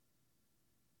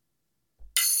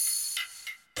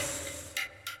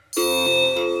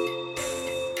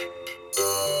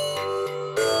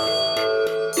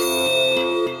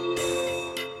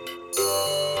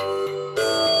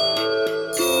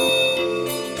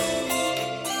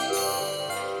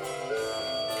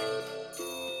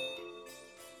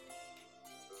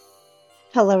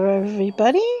Hello,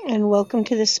 everybody, and welcome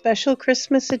to this special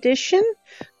Christmas edition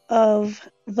of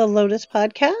the Lotus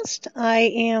Podcast.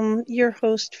 I am your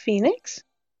host, Phoenix.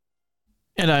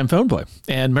 And I'm Phone Boy.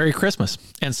 And Merry Christmas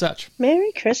and such.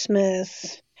 Merry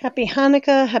Christmas. Happy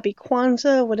Hanukkah, Happy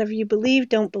Kwanzaa, whatever you believe,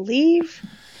 don't believe.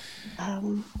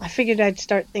 I figured I'd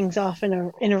start things off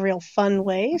in a real fun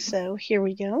way, so here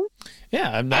we go.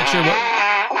 Yeah, I'm not sure what...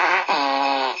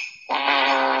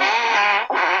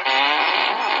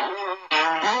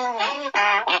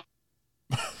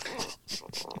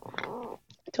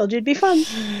 Told you it'd be fun.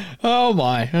 Oh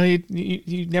my!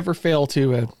 You never fail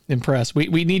to impress.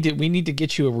 We need to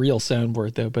get you a real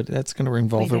soundboard though, but that's going to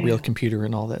involve a real computer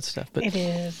and all that stuff. But it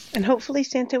is, and hopefully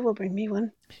Santa will bring me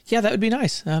one. Yeah, that would be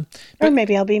nice. Or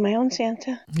maybe I'll be my own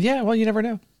Santa. Yeah, well, you never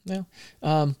know. No,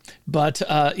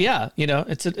 yeah, you know,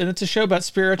 it's a show about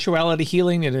spirituality,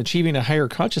 healing, and achieving a higher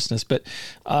consciousness. But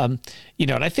you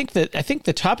know, and I think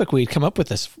the topic we'd come up with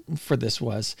for this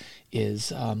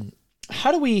is.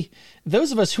 How do we,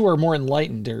 those of us who are more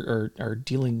enlightened or are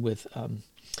dealing with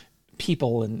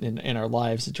people in our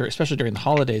lives, especially during the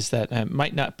holidays, that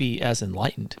might not be as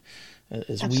enlightened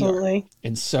as Absolutely. we are.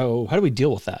 And so how do we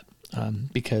deal with that?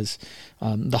 Because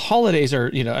the holidays are,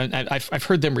 you know, and I've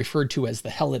heard them referred to as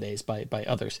the holidays by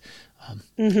others.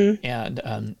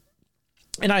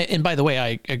 And by the way,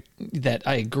 I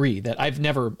agree that I've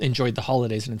never enjoyed the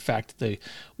holidays. And in fact,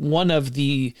 one of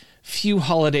the few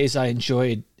holidays I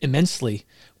enjoyed immensely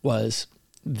was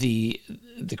the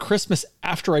Christmas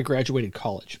after I graduated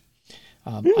college.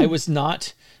 I was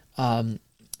not,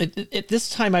 at this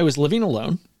time I was living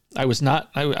alone. I was not,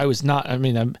 I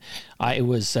mean, I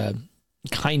was,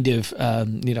 kind of,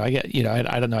 you know,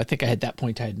 I don't know. I think at that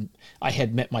point I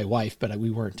had met my wife, but we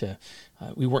weren't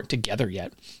together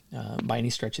yet, by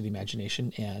any stretch of the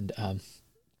imagination. And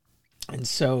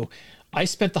so I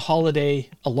spent the holiday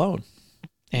alone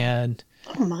and,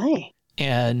 oh my.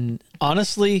 And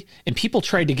honestly, and people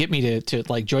tried to get me to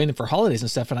like join them for holidays and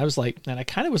stuff. And I was like, and I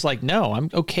kind of was like, no, I'm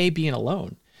okay being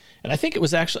alone. And I think it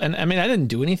was actually, and I mean, I didn't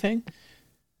do anything,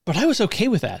 but I was okay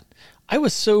with that. I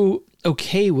was so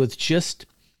okay with just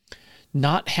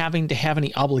not having to have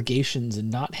any obligations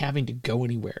and not having to go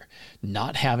anywhere,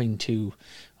 not having to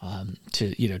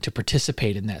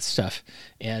participate in that stuff.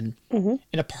 And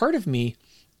a part of me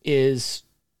is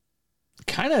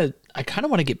I kind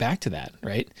of want to get back to that,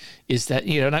 right? Is that,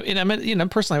 you know, I'm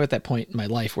personally I'm at that point in my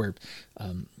life where,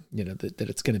 you know, that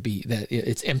it's going to be that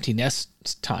it's empty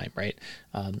nest time, right?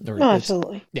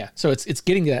 Absolutely. Yeah. So it's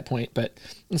getting to that point, but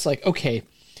it's like, okay,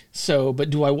 so, but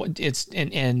do I want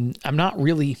and I'm not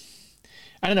really,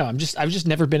 I don't know. I've just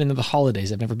never been into the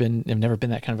holidays. I've never been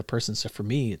that kind of a person. So for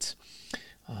me, it's,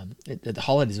 the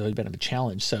holidays have always been a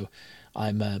challenge. So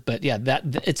but yeah,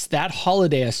 it's that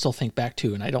holiday I still think back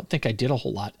to, and I don't think I did a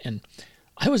whole lot, and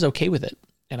I was okay with it.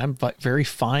 And I'm very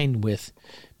fine with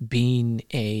being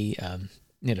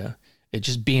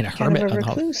just being a hermit on the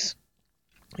holiday.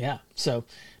 Yeah. So,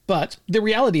 but the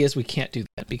reality is we can't do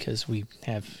that because we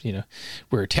have, you know,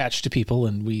 we're attached to people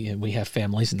and we have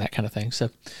families and that kind of thing.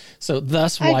 So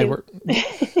thus why we're,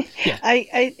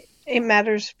 yeah. It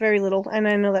matters very little. And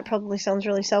I know that probably sounds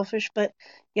really selfish, but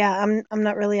yeah, I'm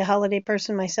not really a holiday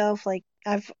person myself. Like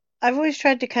I've always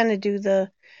tried to kind of do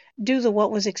the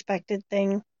what was expected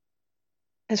thing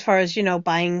as far as, you know,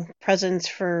 buying presents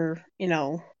for, you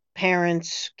know,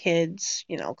 parents, kids,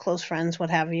 you know, close friends, what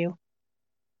have you.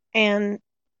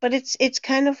 But it's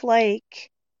kind of like,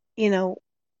 you know,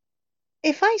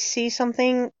 if I see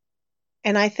something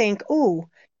and I think, oh,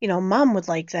 you know, mom would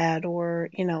like that, or,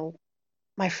 you know,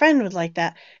 my friend would like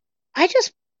that, I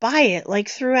just buy it like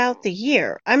throughout the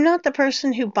year. I'm not the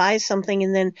person who buys something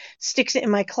and then sticks it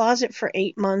in my closet for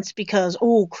 8 months because,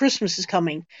 oh, Christmas is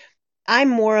coming. I'm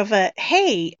more of a,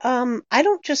 hey, I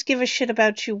don't just give a shit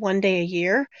about you one day a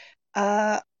year.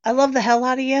 I love the hell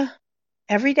out of you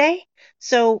every day.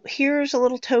 So here's a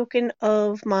little token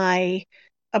of my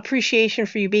appreciation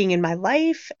for you being in my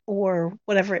life or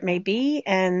whatever it may be.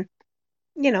 And,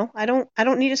 you know, I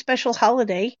don't need a special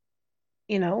holiday,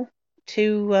 you know,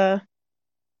 to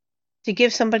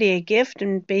give somebody a gift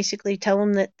and basically tell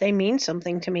them that they mean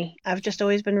something to me. I've just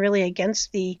always been really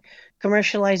against the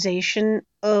commercialization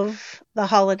of the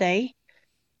holiday.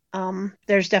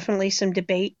 There's definitely some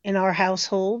debate in our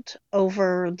household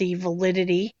over the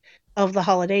validity of the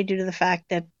holiday due to the fact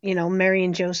that, you know, Mary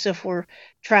and Joseph were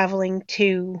traveling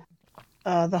to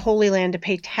the Holy Land to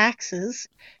pay taxes.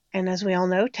 And as we all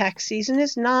know, tax season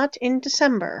is not in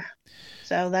December.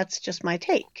 So that's just my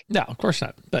take. No, of course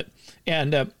not. But,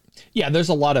 and, yeah, there's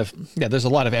a lot of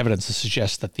evidence to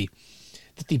suggest that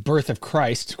the birth of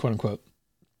Christ, quote unquote,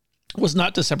 was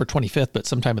not December 25th, but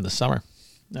sometime in the summer.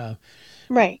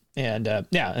 Right. And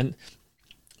and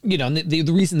and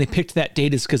the reason they picked that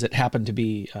date is because it happened to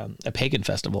be a pagan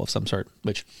festival of some sort,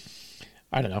 which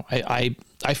I don't know.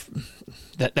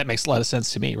 That makes a lot of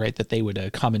sense to me, right? That they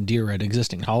would commandeer an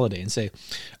existing holiday and say,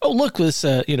 "Oh, look, this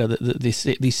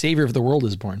the savior of the world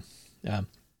is born."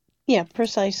 Yeah,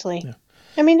 precisely. Yeah.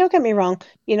 I mean, don't get me wrong.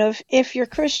 If you're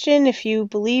Christian, if you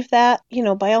believe that,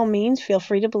 by all means, feel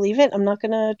free to believe it. I'm not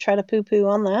going to try to poo-poo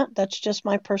on that. That's just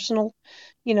my personal,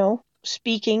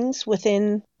 speakings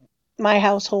within my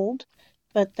household.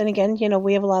 But then again,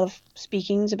 we have a lot of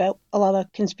speakings about a lot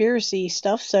of conspiracy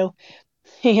stuff. So,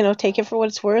 take it for what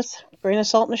it's worth. Grain of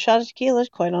salt and a shot of tequila,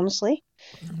 quite honestly.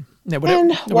 Yeah, And while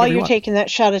whatever you you're want. taking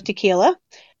that shot of tequila,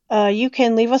 you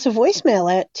can leave us a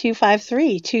voicemail at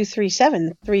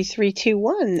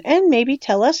 253-237-3321 and maybe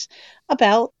tell us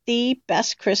about the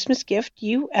best Christmas gift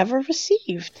you ever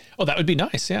received. Oh, that would be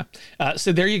nice. Yeah.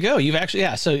 So there you go. You've actually,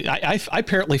 yeah. So I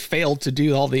apparently failed to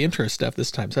do all the intro stuff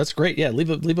this time. So that's great. Yeah. Leave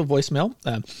a voicemail.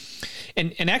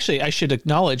 And actually I should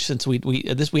acknowledge, since we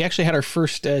actually had our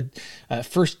first donation.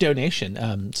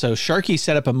 So Sharky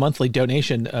set up a monthly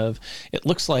donation of, it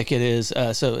looks like it is.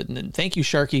 So thank you,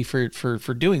 Sharky,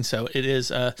 for doing so. It is,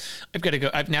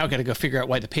 I've now got to go figure out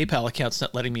why the PayPal account's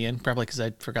not letting me in, probably because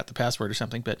I forgot the password or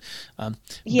something,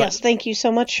 yes, thank you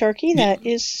so much, Sharky. That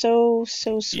is so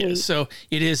sweet. Yeah, so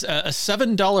it is a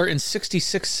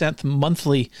 $7.66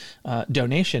 monthly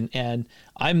donation, and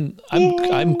I'm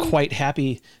quite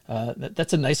happy.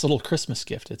 That's a nice little Christmas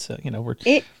gift. It's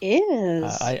it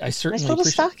is. I certainly nice little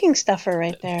stocking stuffer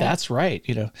right there. That's right.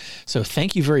 So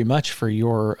thank you very much for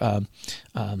your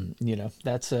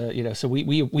that's so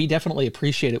we definitely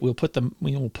appreciate it. We'll put the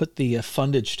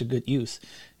fundage to good use,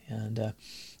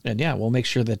 and yeah, we'll make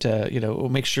sure that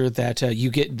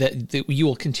you get that you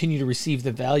will continue to receive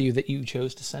the value that you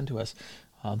chose to send to us.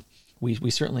 We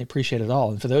certainly appreciate it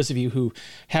all. And for those of you who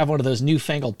have one of those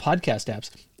newfangled podcast apps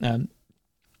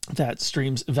that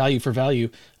streams value for value,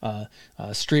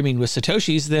 streaming with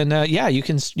Satoshis, then you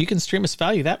can stream us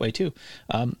value that way too.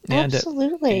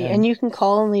 Absolutely, and you can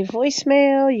call and leave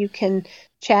voicemail. You can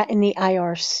chat in the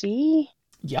IRC.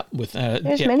 Yep.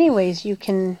 There's many ways you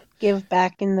can give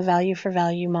back in the value for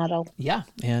value model. Yeah.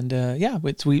 And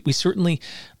we certainly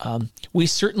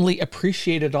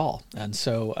appreciate it all. And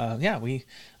so,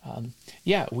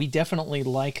 we definitely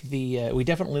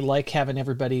like having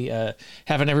everybody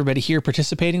here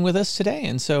participating with us today.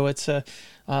 And so it's,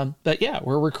 but yeah,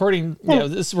 we're recording, we're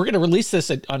going to release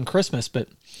this on Christmas, but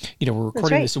we're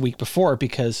recording this a week before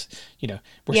because,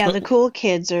 the cool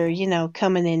kids are,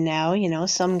 coming in now,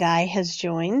 some guy has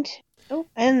joined. Oh,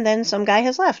 and then some guy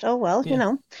has left. Oh, well,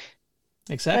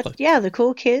 Exactly. But yeah, the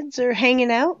cool kids are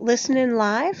hanging out, listening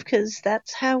live, because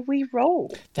that's how we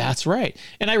roll. That's right.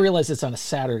 And I realize it's on a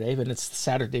Saturday, but it's the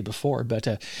Saturday before. But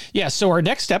so our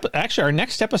next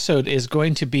episode is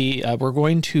going to be, we're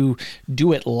going to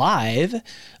do it live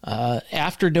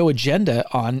after No Agenda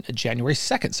on January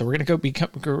 2nd. So we're going to go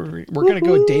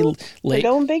a day late. We're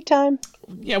going big time.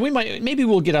 Yeah, maybe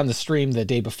we'll get on the stream the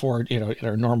day before, at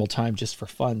our normal time just for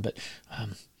fun.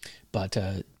 But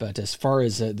as far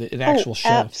as an actual show,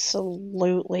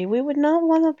 absolutely, we would not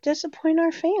want to disappoint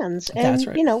our fans. And that's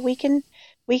right.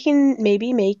 We can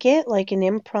maybe make it like an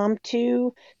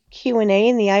impromptu Q&A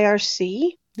in the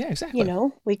IRC. Yeah, exactly.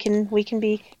 We can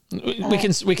be we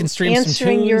can stream answering some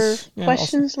tunes, your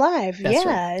questions live. That's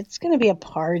right. It's going to be a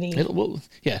party.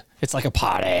 It's like a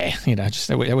party. I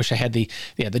wish I had the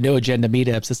No Agenda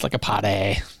meetups. It's like a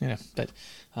party. But.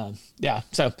 Our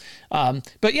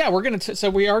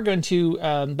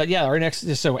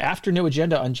next, so after No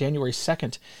Agenda on January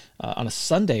 2nd, on a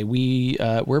Sunday,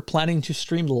 we're planning to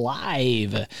stream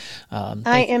live.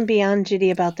 I am beyond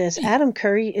giddy about this. Adam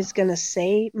Curry is going to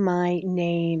say my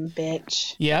name,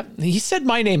 bitch. Yeah, he said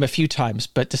my name a few times,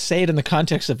 but to say it in the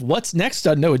context of what's next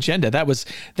on No Agenda, that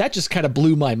just kind of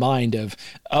blew my mind of,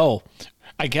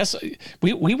 I guess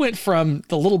we went from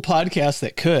the little podcast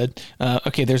that could.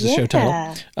 There's the show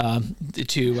title.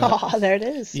 To there it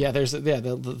is. Yeah, there's the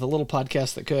little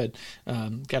podcast that could.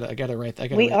 I gotta write that.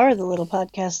 We are the little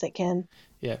podcast that can.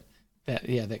 Yeah,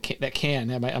 that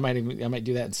can. I might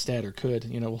do that instead, or could.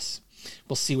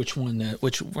 We'll see which one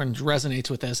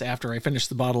resonates with us after I finish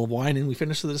the bottle of wine and we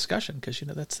finish the discussion, because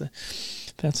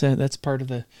that's part of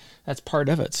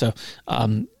it. So,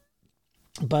 don't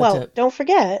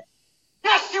forget.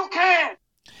 Yes, you can.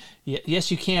 Yeah, yes,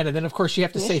 you can, and then of course you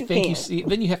have to say thank you.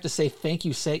 Then you have to say thank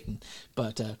you, Satan.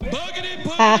 But boogity,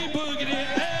 boogity,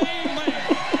 boogity,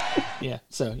 amen. Yeah,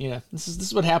 so this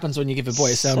is what happens when you give a boy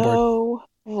a soundboard. So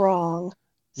wrong.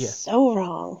 Yeah. So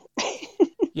wrong.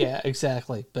 Yeah,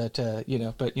 exactly. But Oh,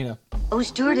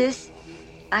 stewardess,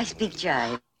 I speak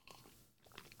jive.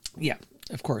 Yeah,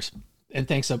 of course. And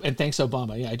thanks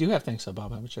Obama. Yeah, I do have thanks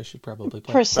Obama, which I should probably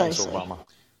play. Precisely. Thanks, Obama.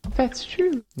 That's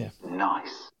true. Yeah.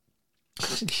 Nice.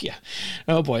 Yeah.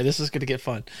 Oh boy, this is going to get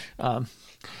fun.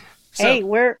 So, Hey,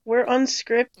 we're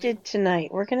unscripted tonight.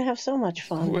 We're gonna have so much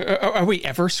fun. are we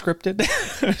ever scripted?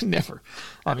 Never.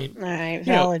 I mean, All right,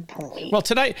 valid point. well,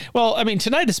 tonight. Well, I mean,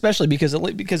 tonight especially because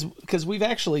we've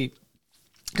actually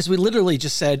because we literally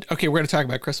just said, okay, we're going to talk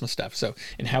about Christmas stuff. So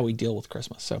and how we deal with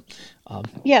Christmas. So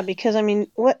Yeah, because I mean,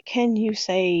 what can you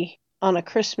say on a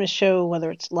Christmas show, whether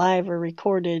it's live or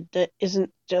recorded, that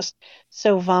isn't just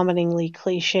so vomitingly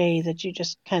cliche that you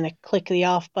just kind of click the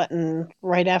off button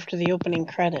right after the opening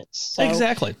credits? So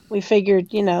exactly. we figured,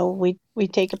 we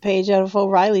take a page out of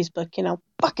O'Reilly's book,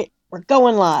 fuck it, we're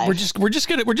going live. We're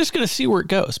just gonna see where it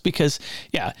goes because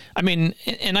yeah, I mean,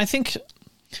 and I think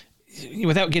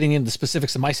without getting into the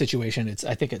specifics of my situation,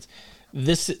 I think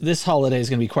this holiday is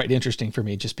going to be quite interesting for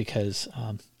me just because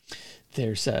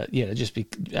there's just be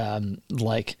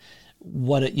like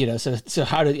what so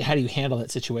how do you handle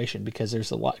that situation, because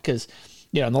there's a lot, because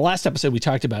in the last episode we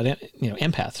talked about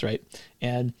empaths, right?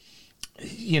 And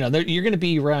you're going to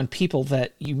be around people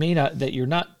that you may not, that you're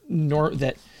not, nor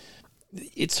that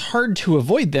it's hard to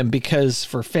avoid them because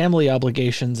for family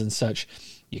obligations and such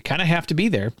you kind of have to be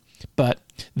there, but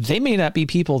they may not be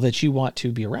people that you want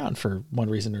to be around for one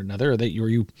reason or another, or that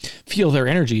you feel their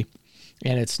energy.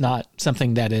 And it's not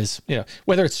something that is,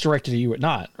 whether it's directed to you or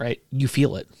not, right? You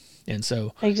feel it. And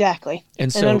so. Exactly.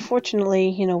 And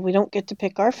unfortunately, we don't get to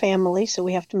pick our family, so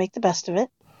we have to make the best of it.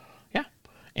 Yeah.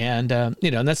 And, I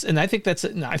think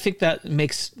that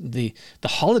makes the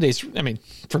holidays, I mean,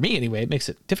 for me anyway, it makes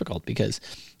it difficult because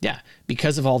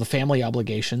of all the family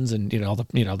obligations and, the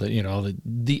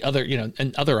other,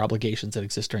 and other obligations that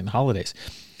exist during the holidays.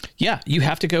 Yeah. You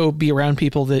have to go be around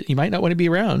people that you might not want to be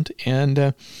around.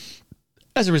 And,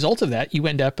 as a result of that, you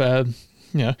end up having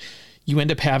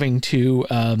to,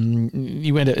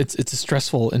 it's a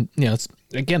stressful, and,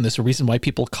 there's a reason why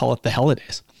people call it the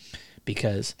holidays,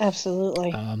 because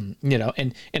absolutely,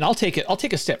 and I'll take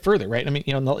a step further, right? I mean,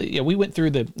 we went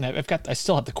through I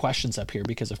still have the questions up here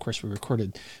because of course we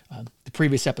recorded the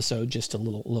previous episode just a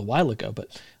little while ago,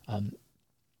 but,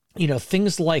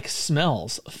 things like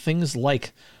smells, things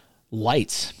like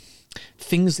lights,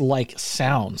 things like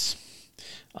sounds,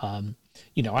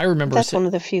 I remember that's one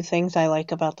of the few things I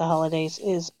like about the holidays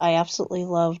is I absolutely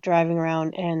love driving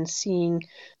around and seeing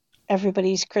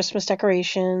everybody's Christmas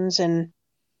decorations. And,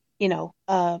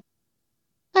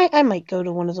 I might go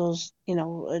to one of those,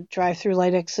 drive-through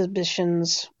light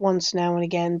exhibitions once now and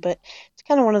again, but it's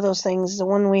kind of one of those things, the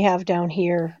one we have down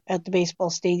here at the baseball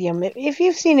stadium. If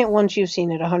you've seen it once, you've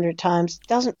seen it 100 times. It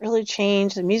doesn't really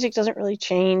change. The music doesn't really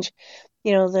change.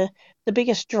 The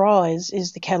biggest draw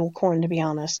is the kettle corn, to be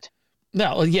honest.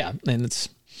 No, yeah, and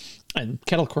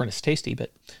kettle corn is tasty,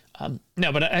 but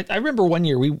no. But I remember one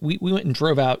year we went and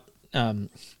drove out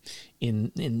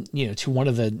in to one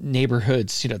of the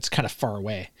neighborhoods. It's kind of far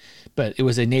away, but it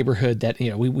was a neighborhood that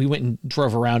we went and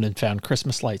drove around and found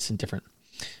Christmas lights in different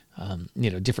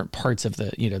different parts of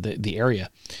the area,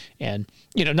 and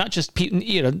not just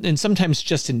and sometimes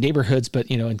just in neighborhoods, but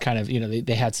and kind of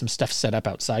they had some stuff set up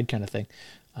outside kind of thing,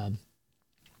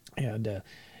 and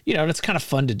it's kind of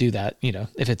fun to do that,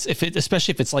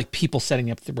 especially if it's like people setting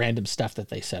up the random stuff that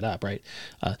they set up, right?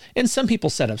 And some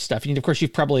people set up stuff. Of course,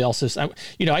 you've probably also,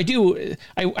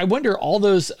 I wonder all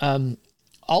those,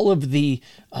 all of the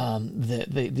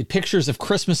pictures of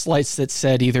Christmas lights that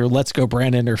said either "Let's go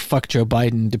Brandon" or "Fuck Joe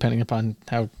Biden," depending upon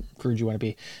how crude you want to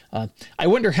be. I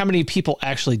wonder how many people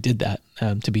actually did that.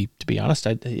 To be honest,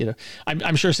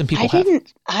 I'm sure some people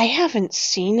I haven't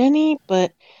seen any,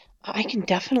 but I can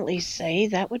definitely say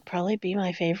that would probably be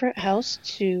my favorite house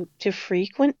to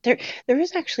frequent. There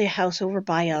is actually a house over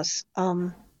by us.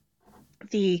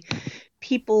 The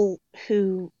people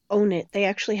who own it, they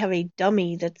actually have a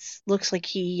dummy that looks like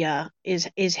he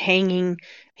is hanging.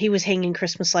 He was hanging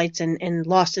Christmas lights and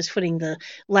lost his footing. The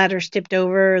ladder's tipped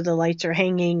over, the lights are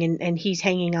hanging, and he's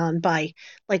hanging on by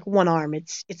like one arm.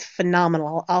 It's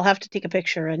phenomenal. I'll have to take a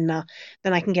picture and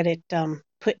then I can get it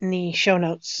put in the show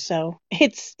notes. So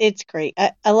it's great.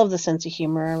 I love the sense of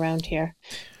humor around here.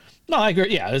 No, I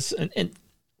agree. Yeah, and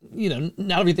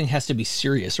not everything has to be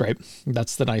serious, right?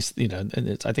 That's the nice,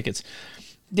 and I think it's,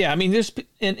 yeah. I mean, there's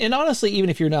and honestly,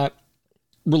 even if you're not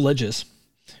religious,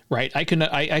 right? I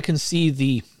can see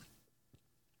the,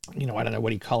 I don't know what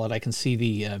do you call it. I can see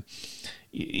the, I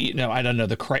don't know,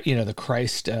 the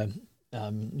Christ,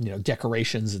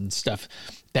 decorations and stuff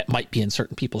that might be in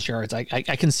certain people's yards. I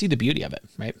can see the beauty of it,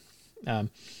 right?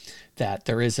 That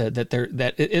there is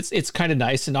it's kind of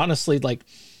nice. And honestly, like,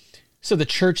 so the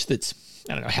church that's,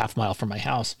 I don't know, half mile from my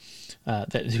house,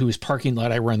 whose parking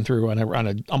lot I run through on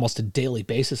a almost a daily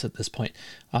basis at this point.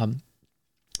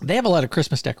 They have a lot of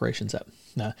Christmas decorations up,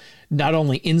 not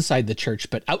only inside the church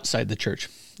but outside the church.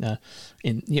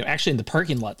 Actually in the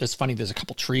parking lot, there's There's a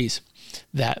couple trees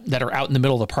that are out in the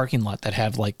middle of the parking lot that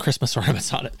have like Christmas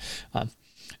ornaments on it,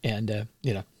 and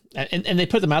they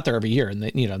put them out there every year, and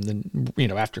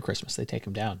then after Christmas they take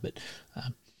them down. But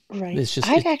Right. it's just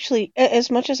I'd actually,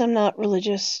 as much as I'm not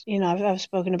religious, I've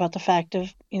spoken about the fact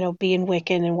of, being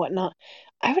Wiccan and whatnot.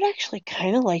 I would actually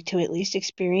kind of like to at least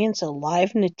experience a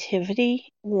live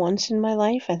nativity once in my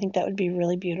life. I think that would be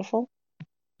really beautiful.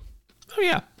 oh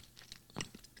yeah,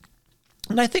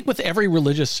 and I think with every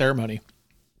religious ceremony,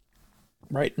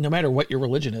 right, no matter what your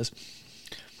religion is,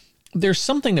 there's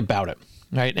something about it,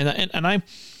 right? And I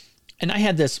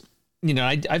had this,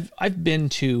 I've been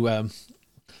to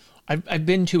I've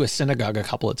been to a synagogue a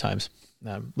couple of times,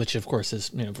 which of course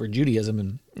is for Judaism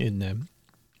and in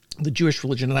the Jewish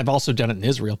religion, and I've also done it in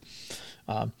Israel.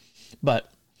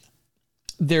 But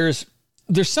there's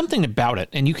something about it,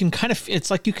 and you can kind of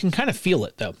you can kind of feel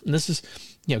it though. And this is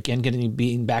again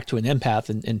being back to an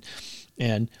empath,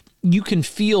 and you can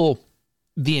feel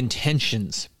the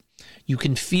intentions, you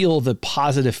can feel the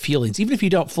positive feelings, even if you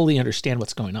don't fully understand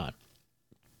what's going on.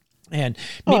 And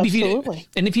maybe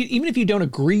even if you don't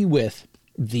agree with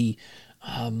the,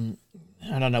 I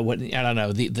don't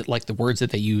know the like the words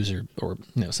that they use or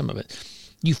some of it,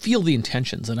 you feel the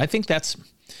intentions. And I think that's,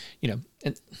 and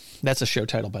that's a show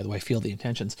title, by the way, Feel the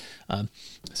Intentions. I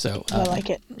like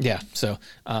it. Yeah. So,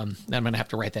 I'm going to have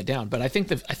to write that down, but I think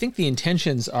the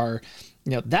intentions are,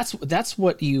 that's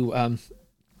what you, and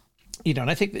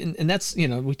I think, and that's,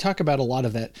 we talk about a lot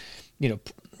of that,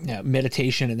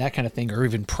 meditation and that kind of thing, or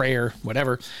even prayer,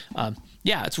 whatever.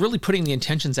 It's really putting the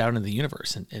intentions out into the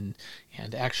universe and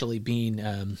actually being,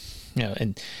 and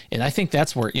I think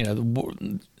that's where,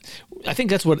 I think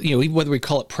that's what, whether we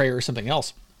call it prayer or something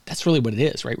else, that's really what it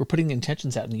is, right? We're putting the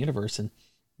intentions out in the universe, and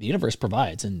the universe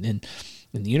provides, and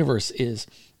the universe is,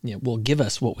 will give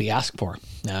us what we ask for.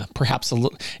 Perhaps a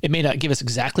little, it may not give us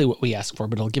exactly what we ask for,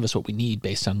 but it'll give us what we need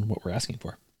based on what we're asking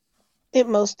for. It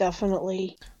most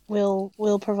definitely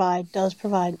does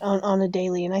provide on a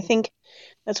daily. And I think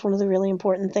that's one of the really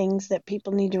important things that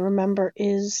people need to remember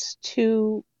is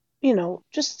to,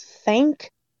 just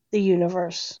thank the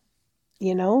universe.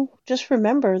 Just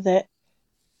remember that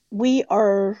we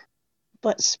are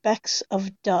but specks of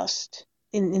dust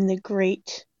in the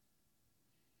great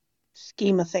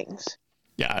scheme of things.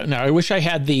 Yeah. No, I wish I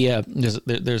had the,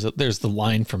 there's the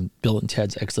line from Bill and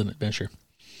Ted's Excellent Adventure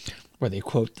where they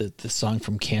quote the song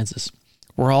from Kansas.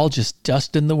 We're all just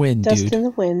dust in the wind, dude. Dust in the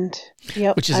wind.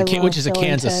 Yep. Which is a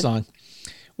Kansas song.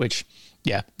 Which,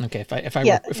 yeah, okay. If I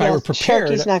were prepared,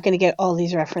 Sharky's not going to get all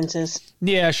these references.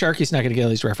 Yeah, Sharky's not going to get all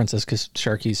these references because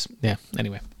Sharky's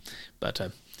anyway. But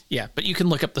but you can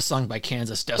look up the song by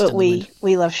Kansas, Dust in the Wind.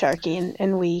 We love Sharky,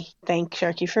 and we thank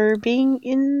Sharky for being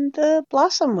in the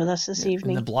Blossom with us this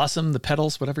evening. The Blossom, the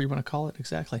petals, whatever you want to call it,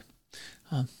 exactly.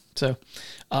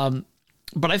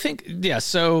 But I think,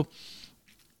 so,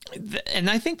 and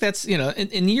I think that's,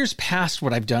 in years past,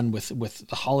 what I've done with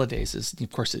the holidays is, of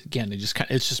course, again,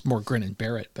 it's just more grin and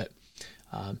bear it. But,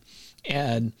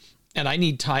 and I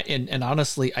need time, and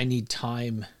honestly, I need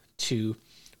time to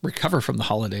recover from the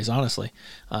holidays, honestly,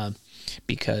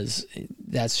 because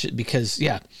you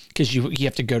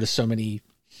have to go to so many,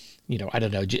 I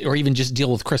don't know, or even just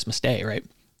deal with Christmas Day, right?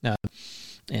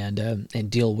 And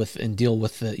deal with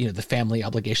the the family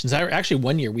obligations. Actually,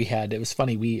 one year it was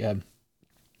funny.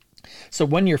 So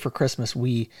one year for Christmas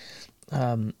we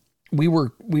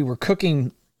were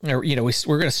cooking, or we're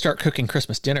going to start cooking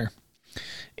Christmas dinner,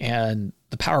 and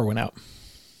the power went out,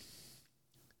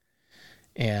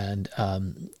 and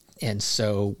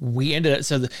so we ended up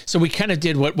so we kind of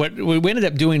did what we ended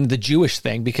up doing, the Jewish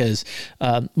thing, because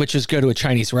which is go to a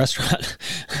Chinese restaurant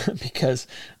because.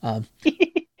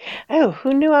 Oh,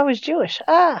 who knew I was Jewish?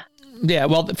 Yeah,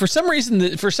 well, for some reason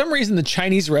the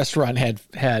Chinese restaurant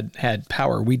had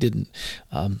power. We didn't.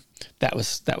 That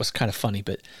was kind of funny,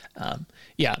 but so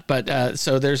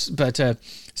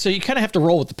you kind of have to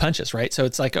roll with the punches, right? So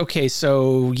it's like, okay,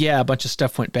 so a bunch of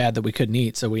stuff went bad that we couldn't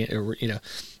eat, so we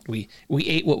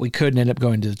ate what we could and ended up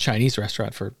going to the Chinese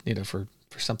restaurant for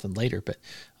something later. But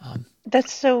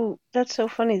that's so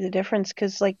funny, the difference,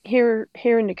 because like here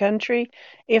in the country,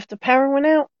 if the power went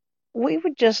out, we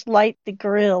would just light the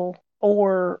grill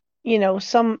or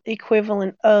some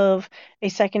equivalent of a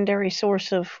secondary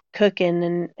source of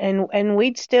cooking, and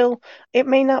we'd still, it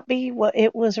may not be what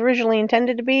it was originally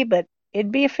intended to be, but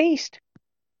it'd be a feast.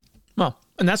 Well,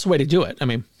 and that's the way to do it. I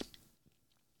mean,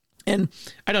 and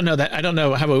I don't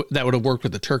know how that would have worked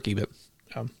with the turkey, but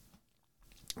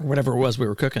whatever it was we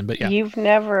were cooking. But yeah, You've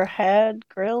never had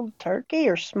grilled turkey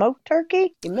or smoked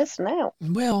turkey? You're missing out.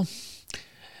 well,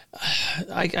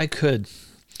 I could.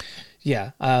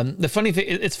 Yeah. The funny thing,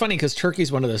 it's funny because turkey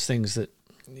is one of those things that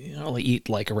you only eat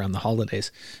like around the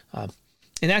holidays. And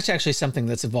that's actually something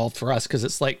that's evolved for us because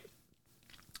it's like,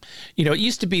 it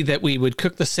used to be that we would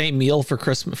cook the same meal for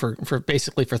Christmas, for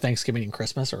basically for Thanksgiving and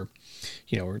Christmas, or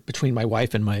between my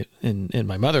wife and my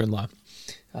mother-in-law.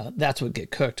 That's what would get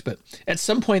cooked. But at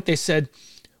some point they said,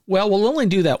 well, we'll only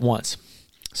do that once.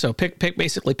 So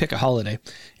basically pick a holiday,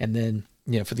 and then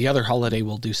for the other holiday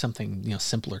we'll do something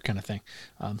simpler kind of thing.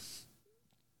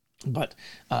 But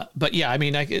yeah, I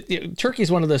mean, turkey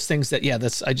is one of those things that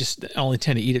I just only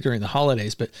tend to eat it during the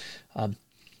holidays. But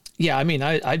yeah, I mean,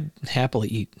 I'd happily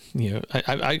eat.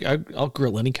 I'll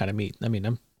grill any kind of meat. I mean,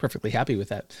 I'm perfectly happy with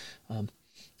that.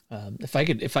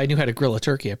 If I knew how to grill a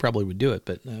turkey, I probably would do it.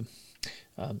 But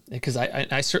because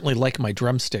I certainly like my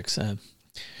drumsticks. That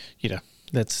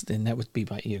would be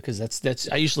my because that's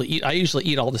I usually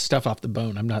eat all the stuff off the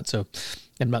bone. I'm not so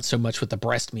much with the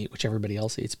breast meat, which everybody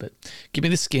else eats. But give me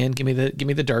the skin, give me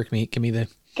the dark meat, give me the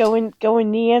going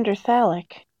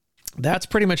Neanderthalic. That's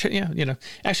pretty much it. Yeah,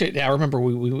 actually, I remember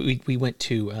we went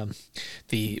to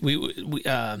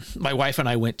my wife and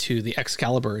I went to the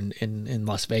Excalibur in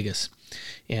Las Vegas,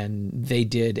 and they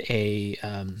did a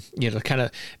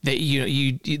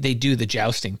they do the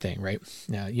jousting thing, right?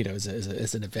 Now,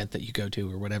 as an event that you go to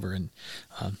or whatever, and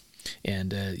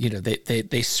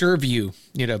they serve you,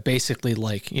 basically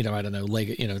like, I don't know, like,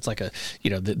 it's like a,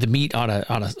 the meat on a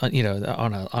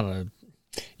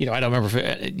I don't remember if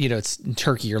it's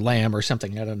turkey or lamb or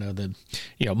something. I don't know,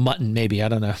 mutton maybe, I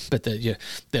don't know, but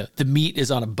the meat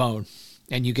is on a bone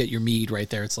and you get your meat right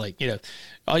there. It's like,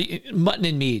 mutton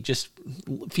and meat, just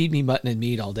feed me mutton and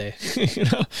meat all day,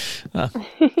 to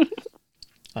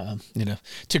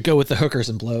go with the hookers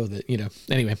and blow that,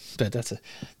 anyway, but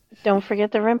Don't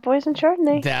forget the rent boys and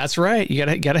Chardonnay. That's right. You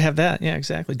gotta have that. Yeah,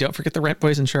 exactly. Don't forget the rent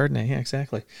boys and Chardonnay. Yeah,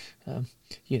 exactly. I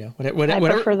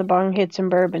prefer the bong hits and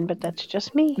bourbon, but that's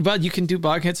just me. Well, you can do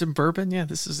bong hits and bourbon. Yeah,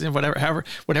 this is whatever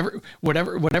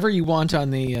you want on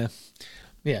the.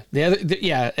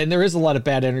 And there is a lot of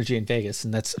bad energy in Vegas,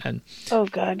 and oh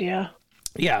God, yeah.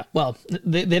 Yeah, well,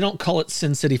 they don't call it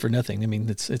Sin City for nothing. I mean,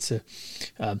 it's a.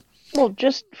 Well,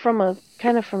 just from a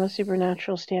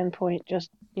supernatural standpoint, just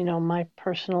my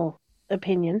personal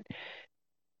opinion,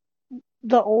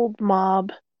 the old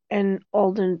mob and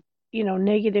all the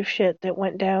negative shit that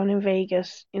went down in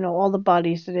Vegas, all the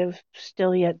bodies that have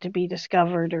still yet to be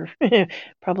discovered or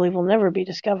probably will never be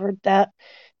discovered, that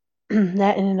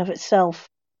that in and of itself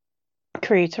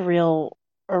creates a real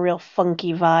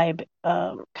funky vibe,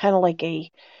 kind of like a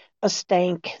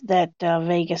stank that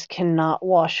Vegas cannot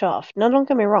wash off. Now, don't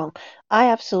get me wrong. I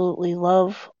absolutely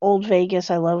love old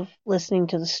Vegas. I love listening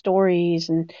to the stories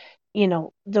and,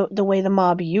 the way the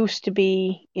mob used to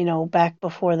be, back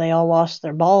before they all lost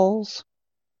their balls.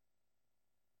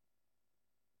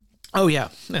 Oh, yeah.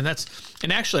 And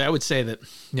actually, I would say that,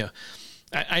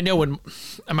 I know when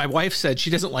my wife said she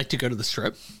doesn't like to go to the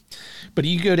Strip, but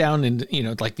you go down and,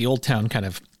 like the Old Town kind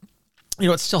of,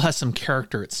 it still has some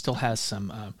character. It still has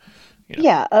some,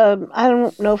 Yeah, I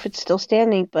don't know if it's still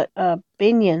standing, but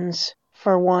Binion's,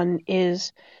 for one,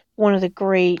 is one of the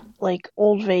great, like,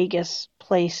 old Vegas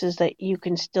places that you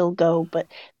can still go, but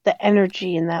the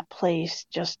energy in that place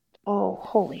just, oh,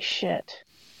 holy shit.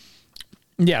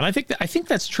 Yeah, and I think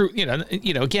that's true.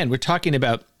 Again, we're talking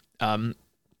about, empath,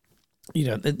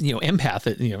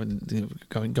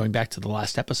 going back to the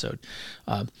last episode.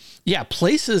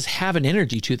 Places have an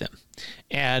energy to them.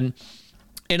 And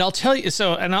I'll tell you,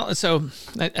 I know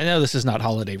this is not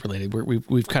holiday related.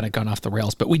 We've kind of gone off the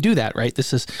rails, but we do that, right?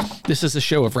 This is a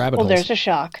show of rabbit holes. Well, there's a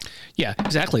shock. Yeah,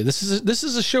 exactly. This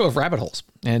is a show of rabbit holes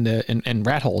and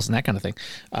rat holes and that kind of thing.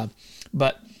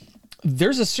 But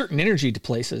there's a certain energy to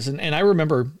places. And I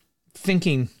remember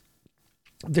thinking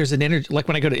there's an energy, like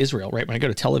when I go to Israel, right? When I go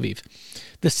to Tel Aviv,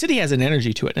 the city has an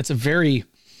energy to it. And it's a very,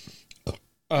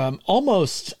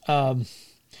 almost,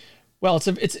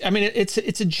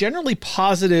 it's a generally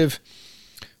positive,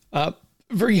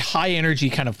 very high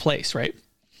energy kind of place. Right.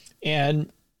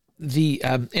 And and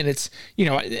it's,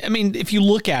 if you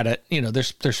look at it,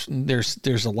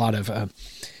 there's a lot of,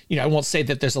 I won't say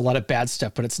that there's a lot of bad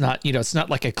stuff, but it's not, it's not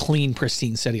like a clean,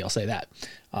 pristine city. I'll say that.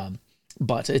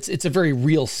 but it's a very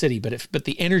real city. But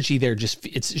the energy there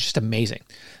it's just amazing.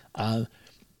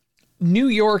 New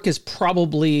York is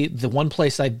probably the one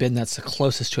place I've been that's the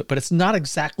closest to it, but it's not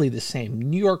exactly the same.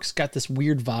 New York's got this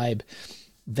weird vibe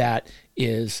that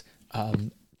is.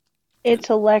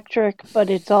 It's electric, but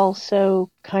it's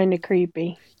also kind of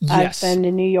creepy. Yes. I've been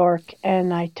to New York,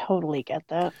 and I totally get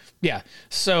that. Yeah.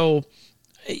 So,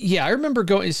 yeah, I remember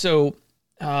going. So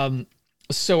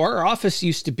our office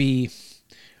used to be,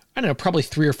 I don't know, probably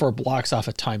 3 or 4 blocks off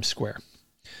of Times Square.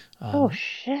 Oh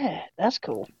shit, that's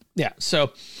cool. Yeah.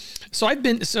 So I've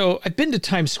been to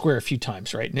Times Square a few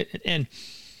times, right? And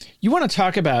you want to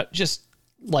talk about just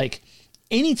like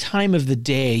any time of the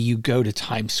day you go to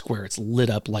Times Square, it's lit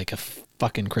up like a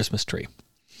fucking Christmas tree.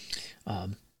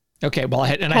 Okay. Well,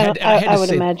 I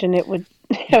would imagine it would.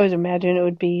 I would imagine it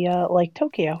would be like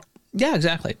Tokyo. Yeah,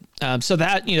 exactly. So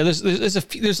that,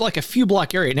 there's like a few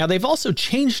block area. Now they've also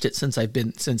changed it since I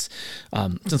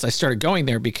started going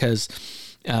there, because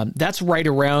that's right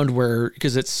around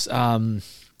because it's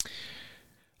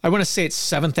I want to say it's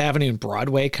 7th Avenue and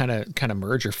Broadway kind of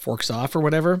merge or forks off or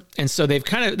whatever. And so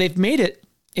they've made it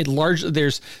large.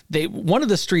 One of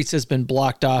the streets has been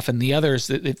blocked off, and the others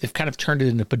they've kind of turned it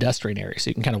into a pedestrian area, so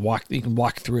you can kind of walk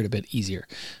through it a bit easier.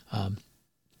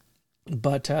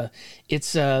 But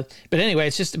anyway,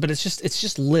 it's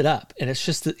just lit up, and it's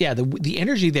just the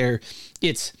energy there.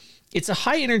 It's a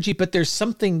high energy, but there's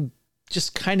something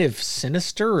just kind of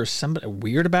sinister or something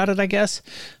weird about it, I guess.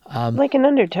 Like an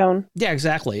undertone. Yeah,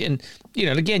 exactly. And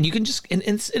again, you can just and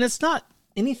it's not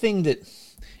anything that,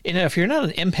 if you're not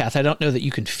an empath, I don't know that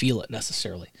you can feel it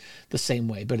necessarily the same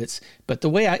way. But the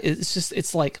way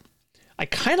it's like I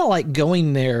kind of like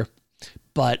going there,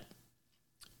 but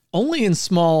only in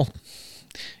small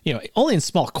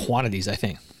quantities, I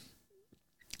think.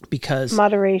 Because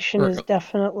moderation is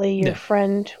definitely your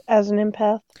friend as an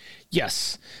empath.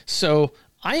 Yes. So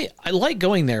I like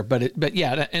going there, but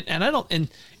yeah, and I don't, and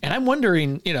I'm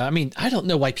wondering, I mean, I don't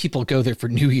know why people go there for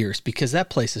New Year's, because that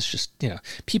place is just,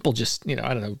 people just, I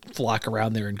don't know, flock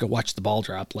around there and go watch the ball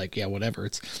drop. Like, yeah, whatever.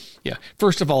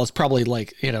 First of all, it's probably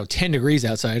like, 10 degrees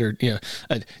outside, or,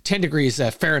 10 degrees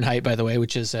Fahrenheit, by the way,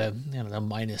 which is, I don't know,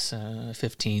 minus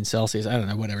 15 Celsius. I don't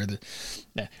know, whatever. I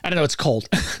don't know. It's cold.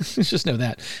 Just know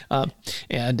that.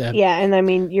 Yeah. And I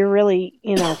mean, you're really,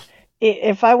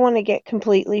 if I want to get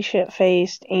completely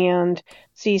shit-faced and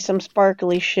see some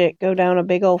sparkly shit go down a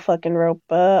big old fucking rope,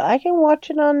 I can watch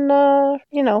it on,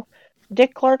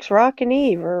 Dick Clark's Rockin'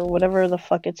 Eve, or whatever the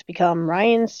fuck it's become.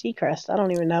 Ryan Seacrest. I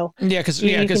don't even know. Yeah, because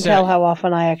you can tell how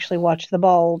often I actually watch the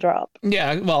ball drop.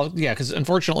 Yeah, well, yeah, because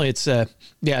unfortunately it's, I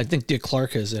think Dick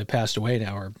Clark has passed away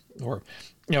now, or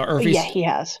if he's, yeah, he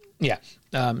has. Yeah.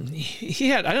 He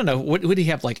had, I don't know, what would he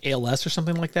have, like ALS or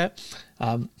something like that?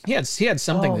 He had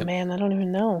something. Oh man, I don't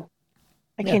even know.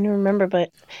 I can't even remember, but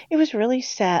it was really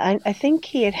sad. I think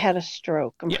he had a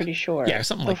stroke, I'm pretty sure. Yeah,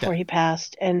 something like that. Before he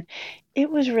passed. And it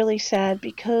was really sad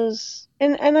because,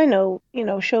 and I know,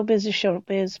 showbiz is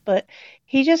showbiz, but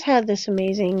he just had this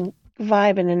amazing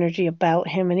vibe and energy about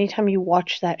him. Anytime you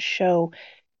watch that show,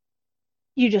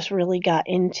 you just really got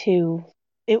into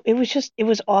it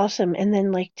was awesome. And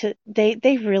then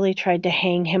they really tried to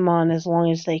hang him on as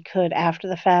long as they could after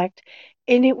the fact.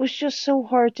 And it was just so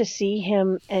hard to see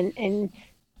him, and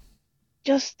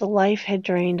just the life had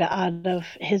drained out of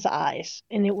his eyes.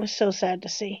 And it was so sad to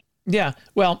see. Yeah.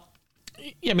 Well,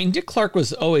 I mean, Dick Clark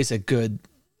was always a good,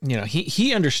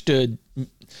 he understood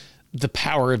the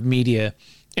power of media,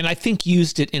 and I think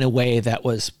used it in a way that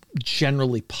was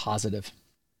generally positive.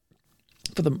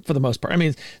 For the most part, I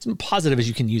mean, it's positive as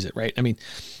you can use it, right? I mean,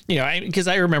 because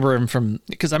I remember him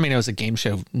because I was a game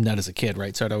show nut as a kid,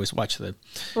 right? So I'd always watch the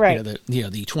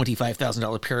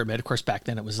 $25,000 pyramid. Of course, back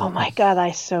then it was. Oh my god,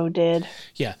 I so did.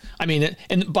 Yeah, I mean,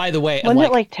 and by the way, wasn't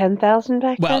it like 10,000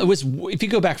 back then? Well, it was. If you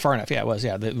go back far enough, yeah, it was.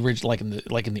 Yeah, the original,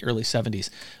 like in the early 70s,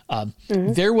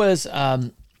 there was.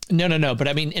 No. But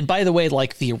I mean, and by the way,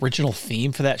 like the original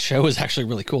theme for that show was actually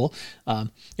really cool.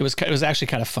 It was actually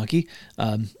kind of funky.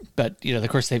 But of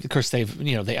course they've they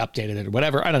updated it or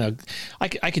whatever. I don't know.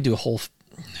 I could do a whole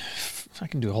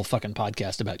fucking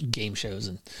podcast about game shows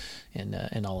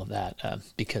and all of that,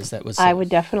 because that was. I would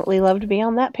definitely love to be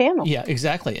on that panel. Yeah,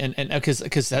 exactly. And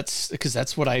because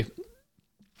that's what and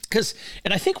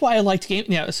I think why I liked game.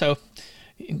 Yeah. So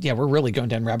yeah, we're really going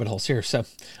down rabbit holes here. So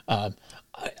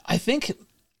I think.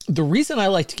 The reason I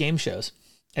liked game shows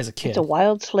as a kid... It's a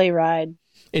wild sleigh ride.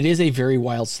 It is a very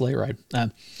wild sleigh ride.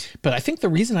 But I think the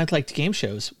reason I liked game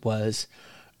shows was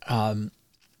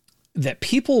that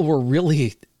people were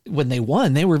really... When they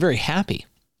won, they were very happy.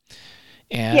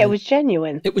 And yeah, it was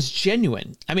genuine. It was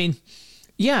genuine. I mean,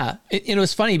 Yeah, it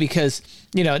was funny because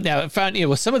now I found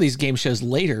with some of these game shows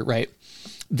later, right,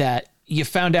 that you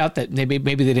found out that maybe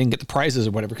they didn't get the prizes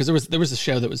or whatever, because there was a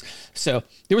show that was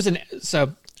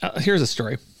here's a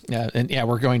story, and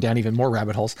we're going down even more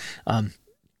rabbit holes.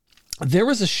 There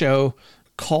was a show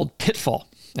called Pitfall,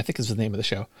 I think is the name of the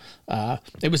show.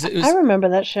 It was I remember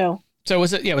that show. So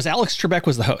it was Alex Trebek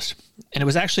was the host, and it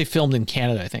was actually filmed in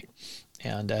Canada, I think.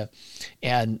 And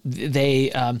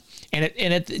they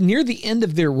at near the end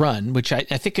of their run, which I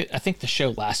think the show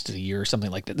lasted a year or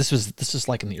something like that. This was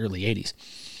like in the early 80s.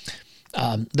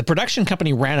 The production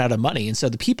company ran out of money, and so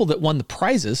the people that won the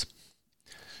prizes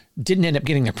didn't end up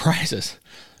getting their prizes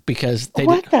because they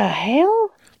What the hell?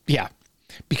 Yeah,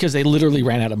 because they literally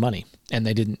ran out of money and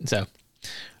they didn't. So,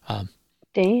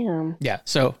 damn. Yeah,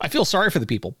 so I feel sorry for the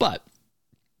people, but.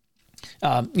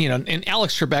 And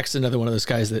Alex Trebek's another one of those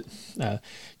guys that,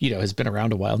 has been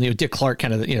around a while. Dick Clark,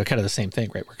 kind of the same thing,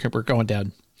 right? We're going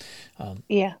down,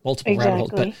 multiple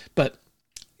rabbit holes, but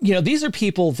these are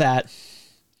people that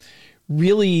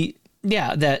really,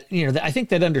 that I think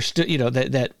that understood,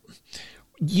 that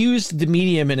used the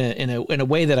medium in a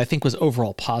way that I think was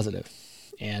overall positive,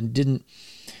 and didn't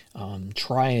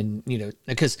try and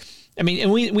because and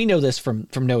we know this from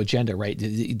No Agenda, right?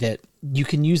 That you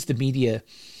can use the media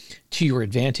to your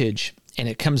advantage, and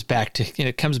it comes back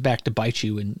to bite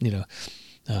you in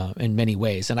many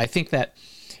ways. And I think that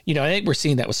I think we're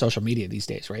seeing that with social media these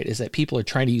days, right? Is that people are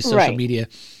trying to use social media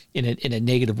in a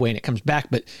negative way, and it comes back.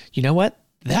 But you know what?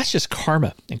 That's just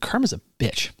karma, and karma's a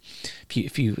bitch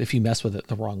if you mess with it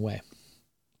the wrong way.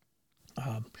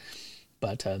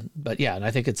 But yeah, and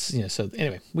I think it's so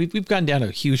anyway, we've gone down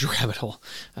a huge rabbit hole.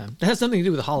 That has nothing to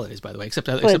do with the holidays, by the way, except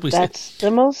that's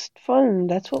the most fun.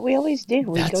 That's what we always do.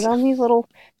 We go down these little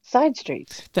side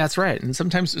streets. That's right, and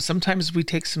sometimes we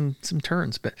take some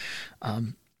turns, but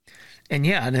during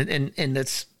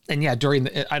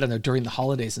the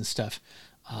holidays and stuff.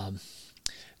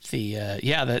 We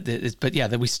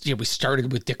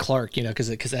started with Dick Clark, because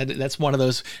that's one of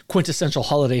those quintessential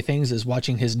holiday things, is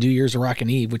watching his New Year's Rockin'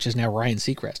 Eve, which is now Ryan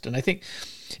Seacrest. And I think,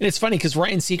 and it's funny because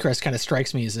Ryan Seacrest kind of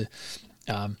strikes me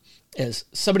as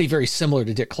somebody very similar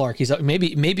to Dick Clark. He's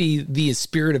maybe the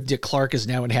spirit of Dick Clark is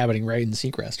now inhabiting Ryan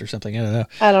Seacrest or something.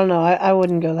 I don't know. I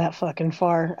wouldn't go that fucking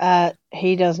far.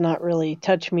 He does not really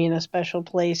touch me in a special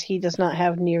place. He does not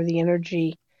have near the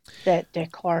energy that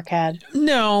Dick Clark had.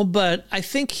 No, but I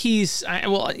think he's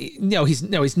not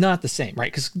the same,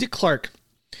 right? Because Dick Clark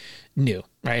knew,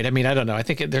 right? I don't know. I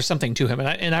think there's something to him,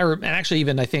 and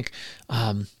I think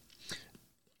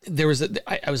there was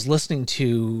I was listening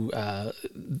to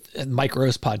Mike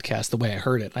Rose podcast, The Way I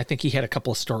Heard It. I think he had a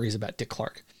couple of stories about Dick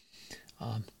Clark,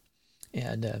 and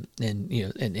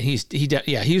he's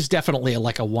definitely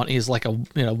one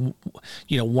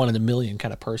in a million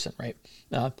kind of person, right?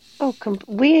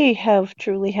 We have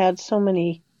truly had so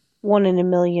many one in a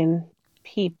million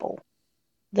people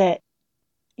that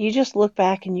you just look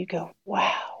back and you go,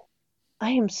 wow, I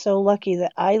am so lucky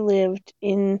that I lived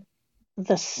in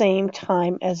the same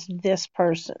time as this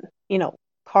person.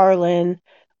 Carlin,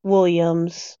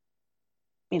 Williams,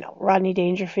 Rodney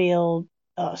Dangerfield,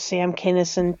 Sam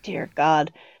Kinison, dear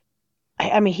God.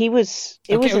 He was.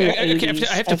 It was in the 80s,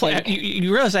 I have to play.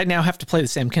 You realize I now have to play the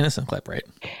Sam Kinison clip, right?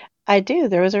 I do.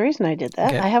 There was a reason I did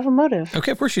that. Okay. I have a motive.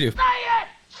 Okay, of course you do. Say it!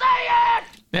 Say it!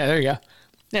 Yeah, there you go.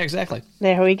 Yeah, exactly.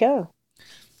 There we go.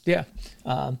 Yeah,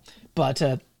 but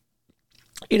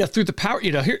through the power.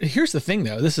 Here's the thing,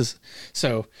 though. This is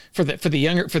so for the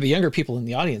younger people in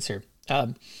the audience here.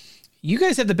 You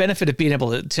guys have the benefit of being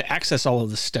able to access all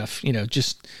of this stuff,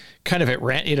 just kind of at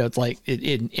rant, it's like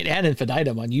it ad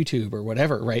infinitum on YouTube or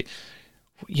whatever, right?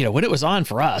 When it was on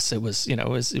for us, it was,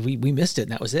 we missed it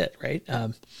and that was it, right?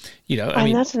 And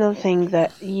that's another thing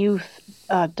that youth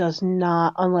does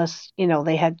not, unless,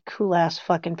 they had cool ass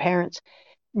fucking parents,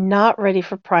 not ready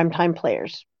for primetime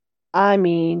players.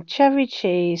 Chevy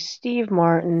Chase, Steve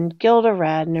Martin, Gilda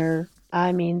Radner,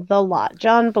 the lot,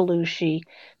 John Belushi.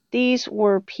 These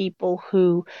were people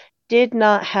who did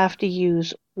not have to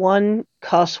use one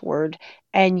cuss word,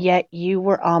 and yet you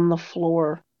were on the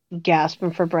floor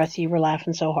gasping for breath. You were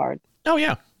laughing so hard. Oh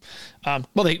yeah.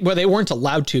 They weren't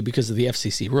allowed to because of the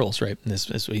FCC rules, right? And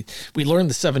as we learned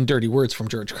the 7 dirty words from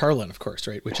George Carlin, of course,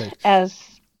 right?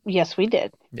 Yes, we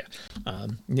did. Yeah.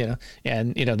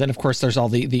 And then of course there's all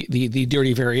the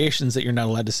dirty variations that you're not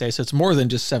allowed to say. So it's more than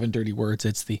just 7 dirty words.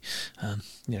 It's the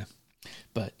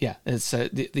But yeah, it's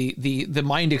the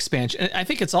mind expansion. And I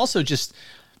think it's also just,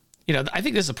 I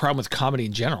think this is a problem with comedy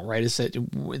in general, right? Is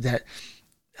that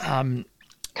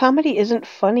comedy isn't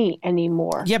funny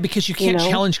anymore. Yeah, because you can't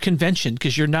challenge convention,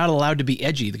 because you're not allowed to be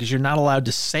edgy, because you're not allowed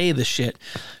to say the shit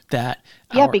that.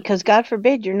 Yeah, because God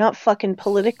forbid you're not fucking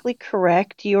politically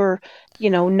correct. You're,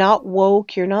 not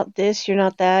woke. You're not this. You're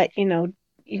not that.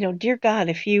 Dear God,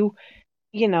 if you,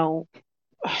 you know,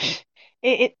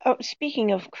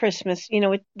 speaking of Christmas,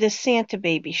 this Santa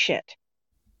baby shit.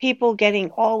 People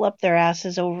getting all up their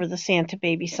asses over the Santa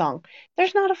baby song.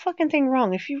 There's not a fucking thing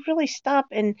wrong. If you really stop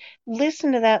and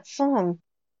listen to that song,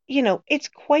 it's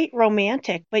quite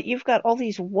romantic, but you've got all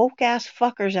these woke ass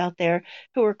fuckers out there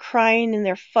who are crying in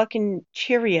their fucking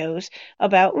Cheerios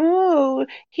about, oh,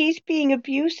 he's being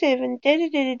abusive and da da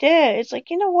da da da. It's like,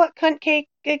 you know what, cunt cake,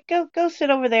 go sit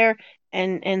over there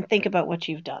and think about what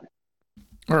you've done.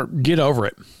 Or get over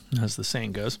it, as the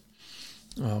saying goes.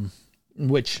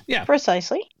 Which, yeah.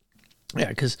 Precisely. Yeah,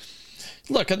 because,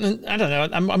 look, I don't know.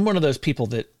 I'm one of those people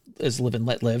that is live and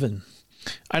let live, and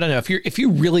I don't know, if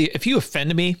you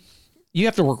offend me, you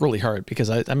have to work really hard, because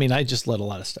I just let a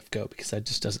lot of stuff go because that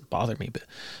just doesn't bother me. But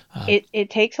it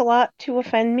takes a lot to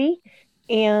offend me,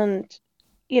 and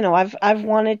I've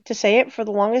wanted to say it for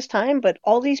the longest time, but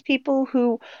all these people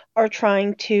who are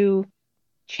trying to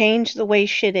change the way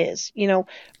shit is,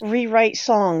 rewrite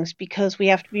songs because we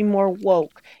have to be more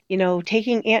woke,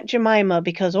 taking Aunt Jemima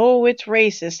because, oh, it's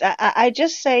racist. I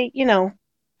just say,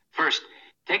 First,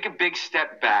 take a big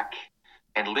step back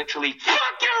and literally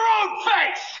fuck your own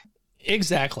face!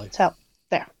 Exactly. So,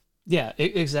 there. Yeah,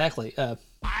 exactly. I'd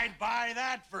buy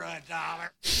that for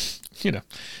 $1.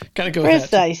 Gotta go with that.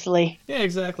 Precisely. Yeah,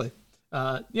 exactly.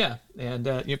 Yeah, and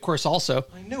of course also...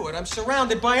 I knew it, I'm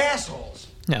surrounded by assholes.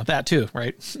 Yeah, that too,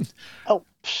 right? Oh,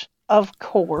 of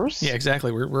course. Yeah,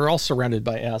 exactly. We're all surrounded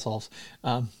by assholes.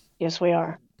 Yes, we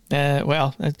are.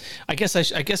 Well, I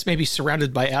guess maybe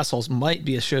surrounded by assholes might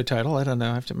be a show title. I don't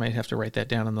know. Might have to write that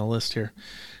down on the list here.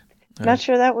 Not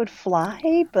sure that would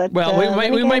fly, but well, we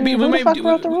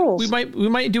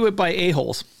might do it by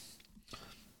a-holes,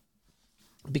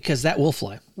 because that will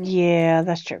fly. Yeah,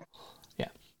 that's true. Yeah,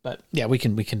 but yeah, we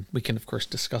can of course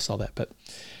discuss all that. But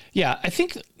yeah, I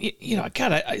think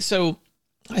God, so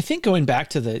I think going back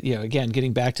to the again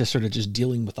getting back to sort of just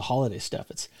dealing with the holiday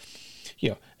stuff. It's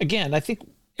again, I think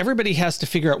everybody has to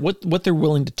figure out what they're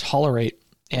willing to tolerate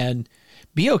and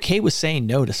be okay with saying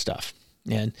no to stuff.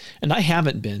 And I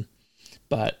haven't been.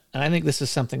 But I think this is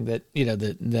something that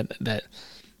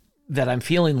that I'm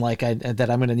feeling like that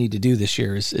I'm going to need to do this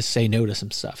year is say no to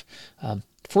some stuff.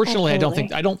 Fortunately,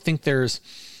 Absolutely. I don't think there's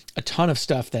a ton of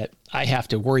stuff that I have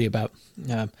to worry about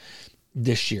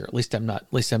this year. At least I'm not.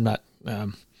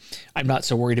 I'm not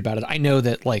so worried about it. I know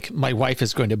that like my wife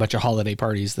is going to a bunch of holiday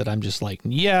parties that I'm just like,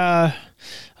 yeah,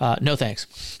 no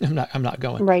thanks. I'm not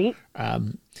going. Right.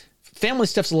 Family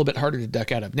stuff's a little bit harder to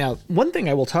duck out of. Now, one thing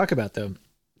I will talk about though,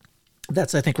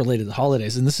 that's I think related to the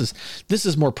holidays, and this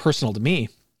is more personal to me,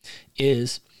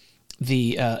 is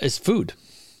food,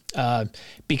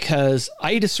 because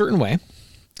I eat a certain way,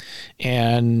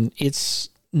 and it's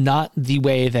not the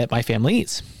way that my family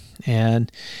eats, and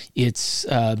it's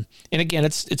and again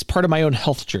it's part of my own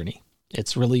health journey.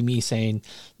 It's really me saying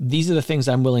these are the things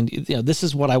I'm willing to, this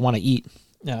is what I want to eat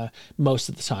most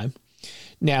of the time.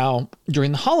 Now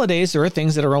during the holidays, there are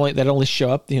things that only show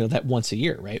up that once a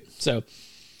year, right? So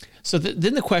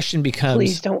then the question becomes...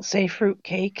 Please don't say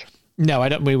fruitcake. No, I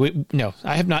don't. No,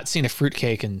 I have not seen a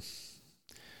fruitcake, and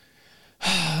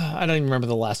I don't even remember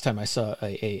the last time I saw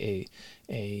a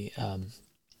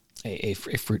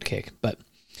fruitcake. But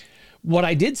what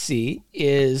I did see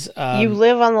is... you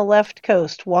live on the left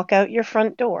coast. Walk out your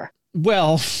front door.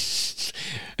 Well,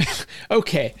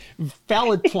 okay,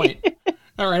 valid point.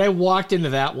 All right, I walked into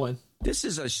that one. This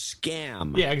is a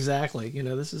scam. Yeah, exactly.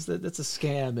 That's a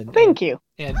scam. And Thank you.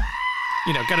 And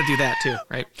got to do that too,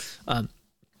 right?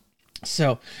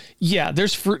 So yeah,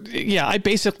 there's fruit. Yeah, I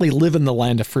basically live in the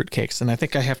land of fruitcakes, and I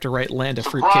think I have to write "Land of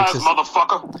Fruitcakes."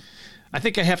 Motherfucker! I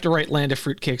think I have to write "Land of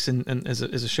Fruitcakes" and as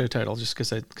a show title, just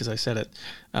because I said it.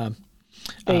 There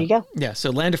you go. Yeah, so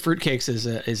 "Land of Fruitcakes"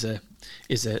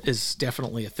 is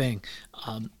definitely a thing,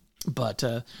 but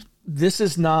this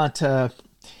is not.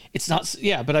 It's not,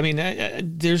 yeah, but I mean,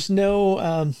 there's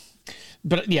no,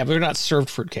 but yeah, we're not served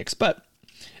fruitcakes, but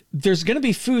there's going to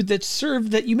be food that's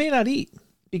served that you may not eat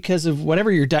because of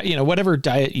whatever your diet, whatever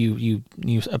diet you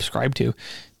subscribe to.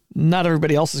 Not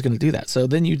everybody else is going to do that. So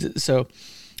then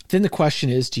the question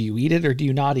is, do you eat it or do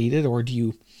you not eat it, or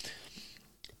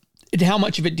and how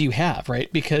much of it do you have,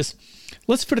 right? Because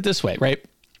let's put it this way, right?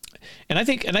 And I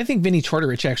think Vinnie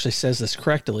Tortorich actually says this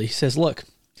correctly. He says, look,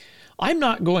 I'm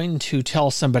not going to tell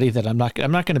somebody that I'm not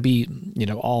going to be,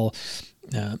 all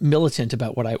militant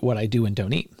about what I do and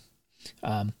don't eat.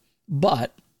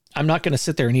 but I'm not going to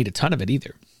sit there and eat a ton of it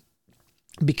either.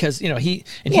 Because,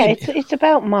 it's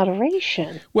about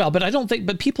moderation. Well, but I don't think,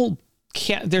 but people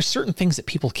can't, there's certain things that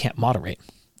people can't moderate.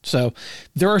 So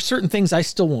there are certain things I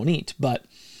still won't eat, but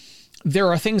there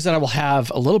are things that I will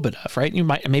have a little bit of, right?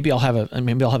 Maybe I'll have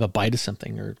a bite of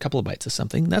something or a couple of bites of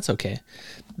something. That's okay.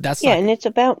 And it's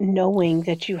about knowing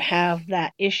that you have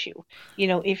that issue.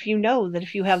 If you know that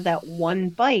if you have that one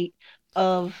bite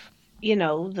of,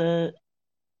 the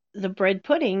bread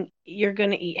pudding, you're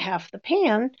going to eat half the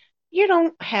pan. You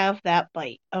don't have that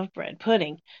bite of bread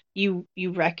pudding. You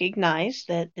recognize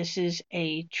that this is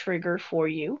a trigger for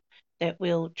you that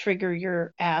will trigger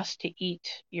your ass to eat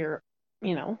your,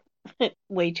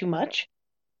 way too much.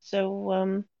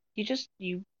 So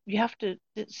you have to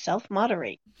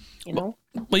self-moderate, Well,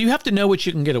 you have to know what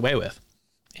you can get away with.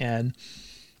 And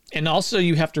also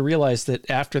you have to realize that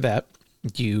after that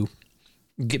you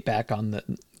get back on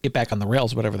the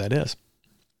rails, whatever that is.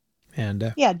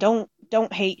 And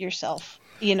don't hate yourself.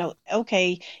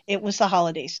 Okay, it was the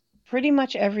holidays. Pretty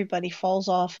much everybody falls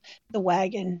off the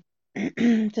wagon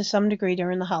to some degree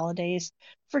during the holidays.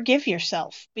 Forgive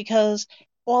yourself, because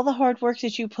all the hard work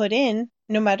that you put in,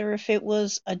 no matter if it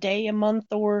was a day, a month,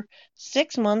 or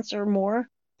 6 months or more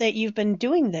that you've been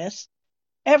doing this,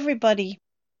 everybody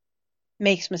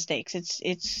makes mistakes.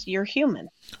 You're human.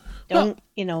 And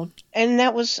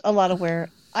that was a lot of where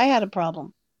I had a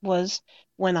problem, was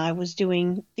when I was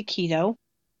doing the keto.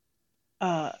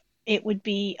 It would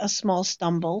be a small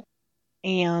stumble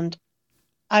and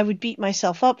I would beat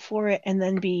myself up for it and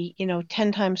then be,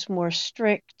 10 times more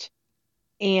strict.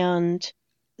 And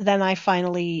then I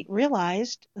finally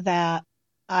realized that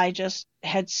I just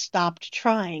had stopped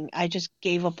trying. I just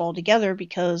gave up altogether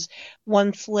because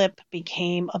one slip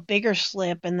became a bigger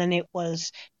slip, and then it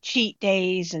was cheat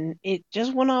days, and it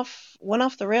just went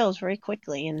off the rails very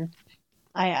quickly. And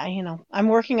I'm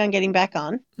working on getting back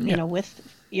on,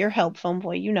 with your help, Phone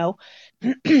Boy.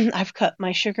 I've cut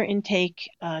my sugar intake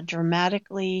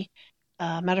dramatically.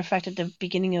 Matter of fact, at the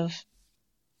beginning of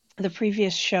the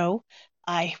previous show,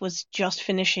 I was just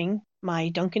finishing my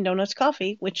Dunkin' Donuts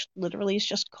coffee, which literally is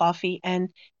just coffee and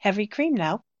heavy cream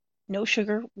now. No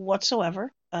sugar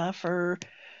whatsoever. For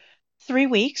 3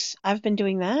 weeks, I've been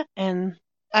doing that. And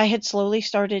I had slowly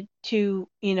started to,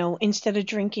 instead of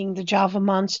drinking the Java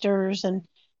Monsters and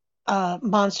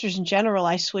Monsters in general,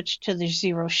 I switched to the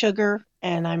zero sugar,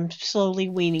 and I'm slowly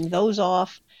weaning those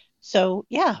off. So,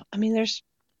 yeah,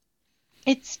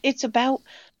 it's about,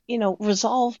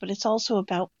 resolve, but it's also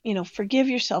about, forgive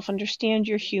yourself, understand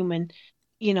you're human.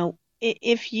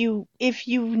 If you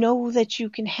know that you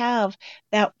can have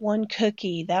that one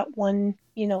cookie, that one,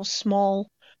 small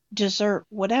dessert,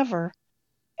 whatever,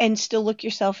 and still look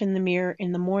yourself in the mirror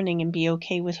in the morning and be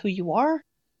okay with who you are,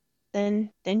 then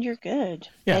you're good.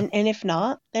 Yeah. And if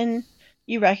not, then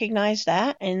you recognize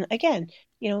that. And again,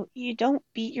 you don't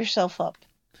beat yourself up,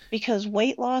 because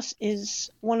weight loss is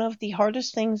one of the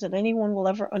hardest things that anyone will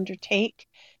ever undertake,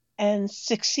 and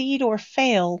succeed or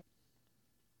fail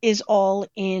is all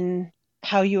in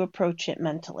how you approach it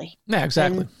mentally. Yeah,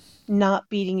 exactly. And not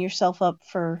beating yourself up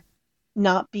for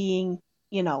not being,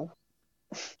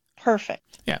 perfect.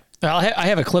 Yeah. Well, I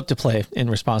have a clip to play in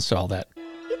response to all that.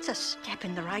 It's a step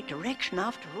in the right direction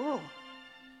after all.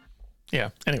 Yeah.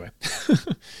 Anyway.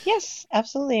 Yes,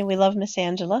 absolutely. And we love Miss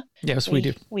Angela. Yes, we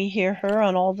do. We hear her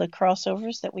on all the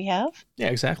crossovers that we have. Yeah,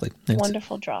 exactly.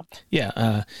 Wonderful drop.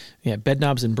 Yeah. Bed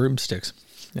knobs and broomsticks.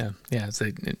 Yeah. It's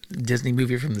a Disney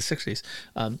movie from the 60s.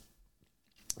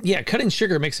 Cutting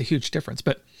sugar makes a huge difference.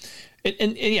 But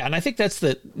and I think that's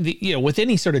the with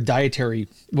any sort of dietary,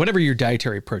 whatever your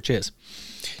dietary approach is,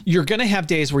 you're going to have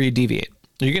days where you deviate.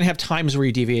 You're going to have times where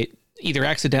you deviate, either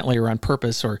accidentally or on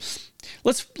purpose. Or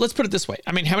let's put it this way.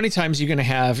 I mean, how many times are you going to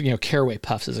have, caraway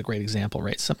puffs is a great example,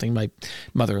 right? Something my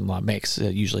mother-in-law makes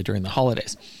usually during the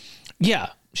holidays. Yeah,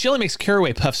 she only makes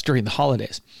caraway puffs during the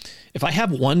holidays. If I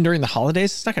have one during the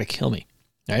holidays, it's not going to kill me,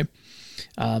 right?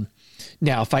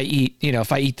 Now, if I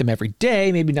eat them every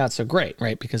day, maybe not so great,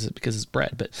 right? Because it's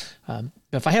bread. But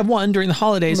if I have one during the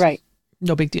holidays, right,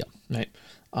 no big deal, right?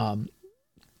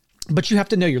 But you have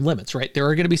to know your limits, right? There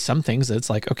are going to be some things that's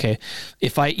like, okay,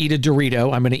 if I eat a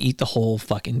Dorito, I'm going to eat the whole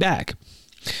fucking bag.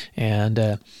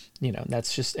 And,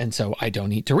 that's just, and so I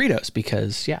don't eat Doritos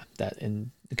because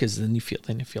then you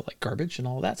feel like garbage and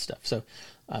all that stuff. So,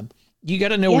 you got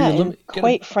to know where your limit.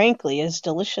 Quite frankly, as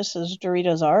delicious as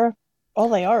Doritos are, all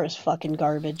they are is fucking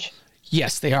garbage.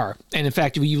 Yes, they are. And in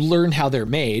fact, if you learn how they're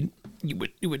made, you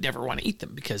would never want to eat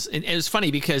them, because and it's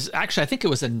funny because actually I think it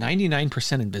was a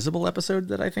 99% Invisible episode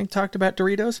that I think talked about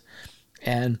Doritos,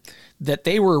 and that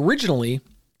they were originally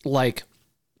like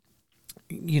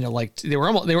like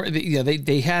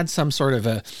they had some sort of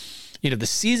a, the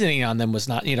seasoning on them was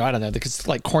not, I don't know, because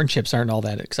like corn chips aren't all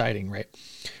that exciting, right?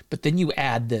 But then you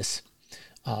add this,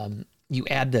 I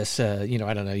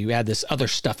don't know, you add this other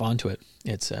stuff onto it.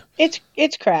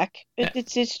 It's crack.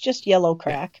 It's just yellow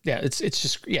crack. Yeah, it's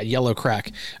just yellow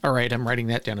crack. All right, I'm writing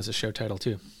that down as a show title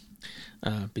too,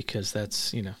 because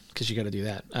that's because you got to do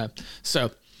that.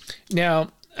 So now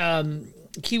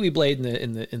Kiwi Blade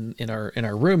in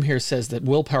our room here says that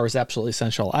willpower is absolutely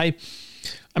essential. I'm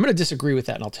going to disagree with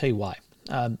that, and I'll tell you why.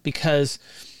 Because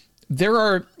there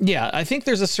are, I think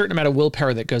there's a certain amount of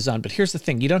willpower that goes on, but here's the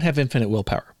thing: you don't have infinite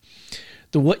willpower.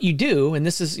 What you do, and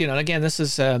this is, again, this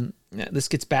is, this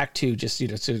gets back to just,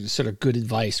 sort of good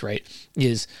advice, right?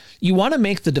 Is you want to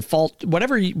make the default,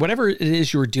 whatever it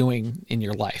is you're doing in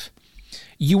your life,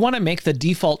 you want to make the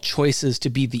default choices to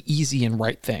be the easy and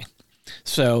right thing.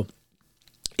 So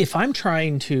if I'm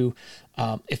trying to,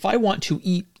 if I want to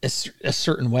eat a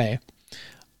certain way,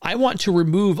 I want to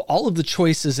remove all of the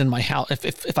choices in my house,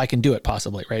 if I can do it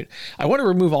possibly, right? I want to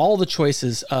remove all the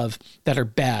choices that are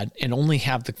bad and only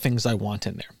have the things I want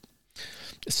in there.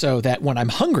 So that when I'm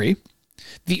hungry,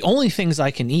 the only things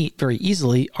I can eat very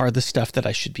easily are the stuff that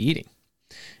I should be eating.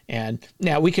 And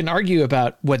now we can argue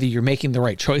about whether you're making the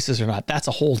right choices or not. That's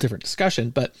a whole different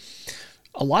discussion, but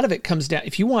a lot of it comes down,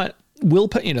 if you want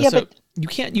willpower,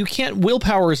 you can't,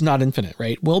 willpower is not infinite,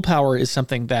 right? Willpower is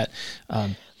something that,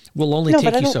 will only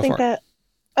take you so far.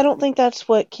 I don't think that's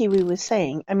what Kiwi was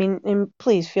saying. I mean, and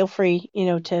please feel free,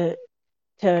 to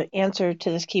answer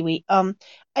to this, Kiwi.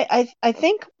 I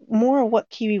think more of what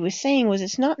Kiwi was saying was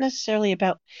it's not necessarily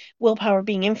about willpower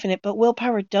being infinite, but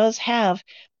willpower does have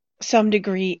some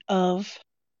degree of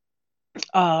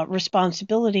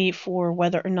responsibility for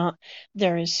whether or not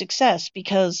there is success.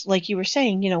 Because, like you were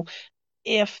saying,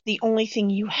 if the only thing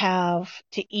you have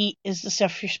to eat is the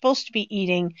stuff you're supposed to be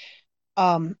eating,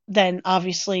 then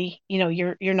obviously,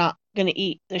 you're not going to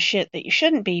eat the shit that you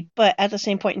shouldn't be. But at the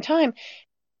same point in time,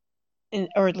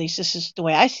 or at least this is the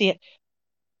way I see it,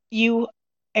 you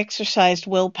exercised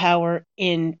willpower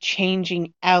in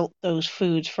changing out those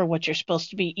foods for what you're supposed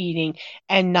to be eating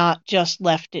and not just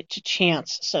left it to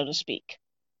chance, so to speak.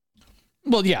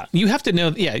 Well, yeah, you have to know.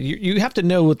 Yeah, you have to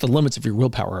know what the limits of your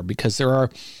willpower are, because there are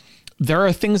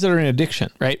things that are an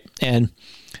addiction, right? And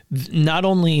not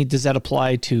only does that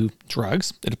apply to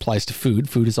drugs, it applies to food.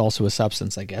 Food is also a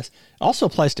substance, I guess. It also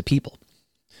applies to people.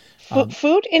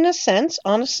 Food, in a sense,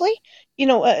 honestly,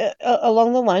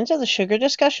 along the lines of the sugar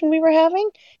discussion we were having,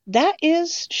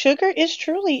 sugar is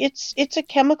truly, it's a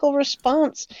chemical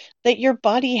response that your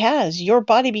body has. Your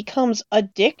body becomes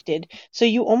addicted. So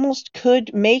you almost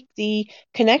could make the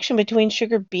connection between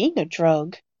sugar being a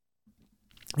drug.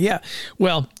 Yeah,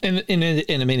 well, and I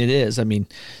mean it is. I mean,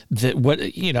 there's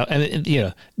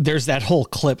that whole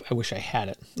clip. I wish I had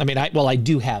it. I mean, I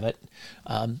do have it.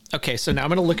 Okay, so now I'm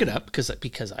going to look it up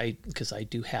because I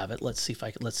do have it. Let's see if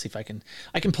I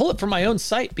can pull it from my own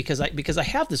site because I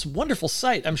have this wonderful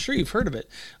site. I'm sure you've heard of it.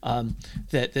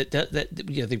 That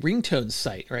the ringtone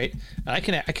site, right? And I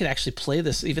can actually play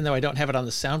this even though I don't have it on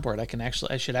the soundboard.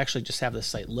 I should actually just have this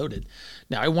site loaded.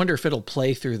 Now I wonder if it'll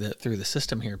play through the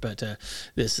system here, but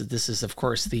this is of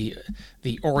course the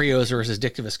Oreos are as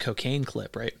addictive as cocaine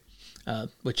clip, right?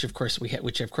 Which of course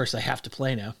I have to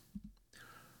play now.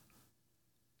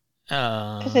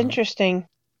 That's interesting.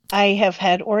 I have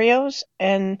had Oreos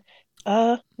and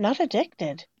not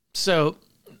addicted. So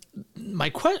my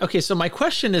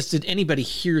question is, did anybody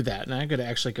hear that? And I got to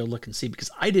actually go look and see because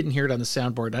I didn't hear it on the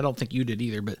soundboard. I don't think you did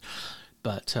either,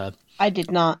 but I did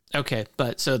not. Okay,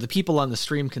 but so the people on the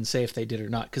stream can say if they did or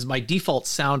not, because my default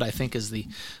sound I think is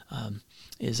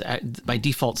my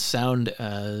default sound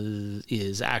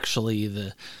is actually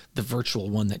the virtual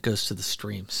one that goes to the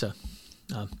stream. So.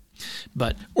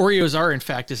 But Oreos are, in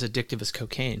fact, as addictive as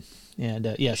cocaine. And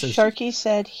so Sharky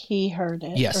said he heard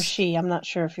it. Yes. Or she. I'm not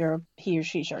sure if you're he or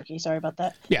she, Sharky. Sorry about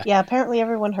that. Yeah. Yeah, apparently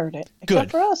everyone heard it. Except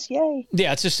for us. Yay.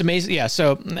 Yeah, it's just amazing. Yeah,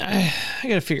 so I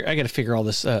gotta figure all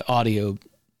this audio,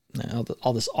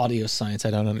 all this audio science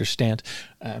I don't understand.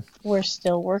 We're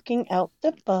still working out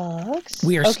the bugs.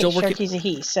 We are still working. Sharky's a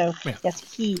he, so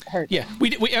yes, he heard it. Yeah,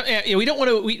 we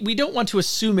don't want to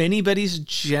assume anybody's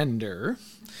gender.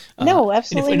 No,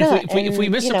 absolutely not. If we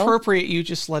misappropriate you,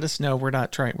 just let us know. We're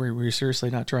not trying. We're seriously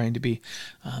not trying to be.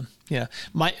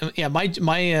 My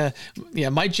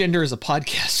gender is a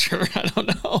podcaster. I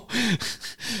don't know.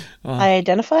 I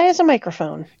identify as a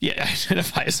microphone. Yeah, I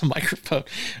identify as a microphone.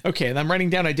 Okay, and I'm writing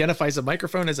down "identify as a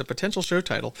microphone" as a potential show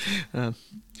title,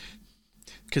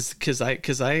 because I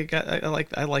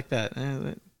like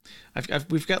that.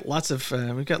 we've got lots of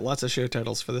show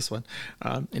titles for this one,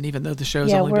 and even though the show's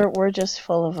Yeah, only we're just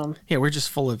full of them. yeah, we're just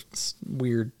full of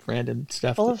weird random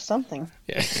stuff. Full of something.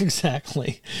 Yeah,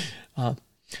 exactly.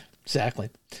 Exactly.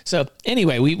 So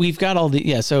anyway, we've got all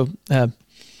the So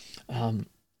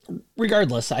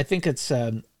regardless, I think it's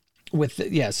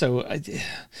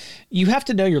you have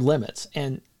to know your limits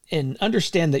and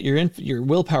understand that your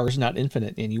willpower is not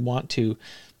infinite, and you want to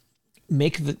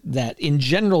make that in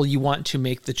general, you want to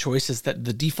make the choices that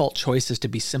the default choice is to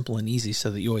be simple and easy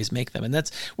so that you always make them. And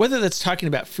that's whether that's talking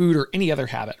about food or any other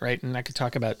habit, right? And I could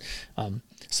talk about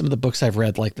some of the books I've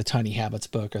read, like the Tiny Habits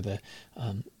book or the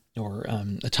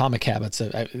Atomic Habits,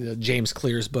 James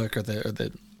Clear's book, or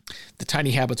the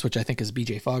Tiny Habits, which I think is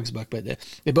BJ Fogg's book, but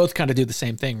they both kind of do the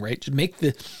same thing, right? Make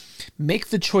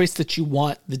the choice that you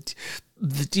want,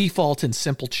 the default and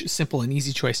simple and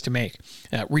easy choice to make.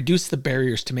 Reduce the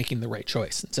barriers to making the right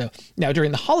choice. And so now during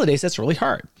the holidays, that's really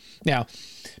hard. Now,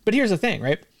 but here's the thing,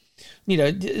 right? You know,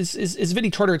 as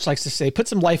Vinnie Tortorich likes to say, put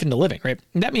some life into living, right?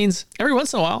 And that means every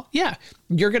once in a while, yeah,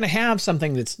 you're going to have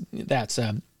something that's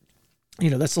a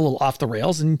little off the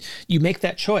rails, and you make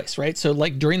that choice, right? So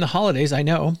like during the holidays, I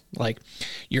know like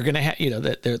you're going to have,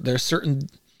 that there's certain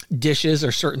dishes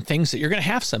or certain things that you're going to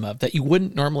have some of that you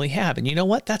wouldn't normally have. And you know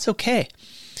what? That's okay.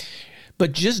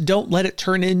 But just don't let it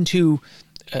turn into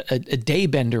a day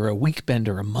bender, a week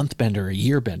bender, a month bender, a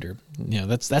year bender.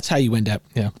 That's how you end up,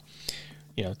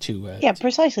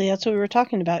 precisely. That's what we were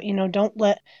talking about. Don't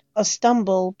let a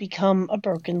stumble become a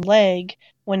broken leg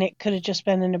when it could have just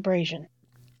been an abrasion.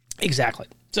 Exactly.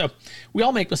 So we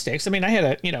all make mistakes. I mean, I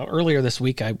had earlier this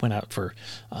week, I went out for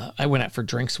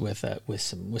drinks with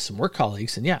some work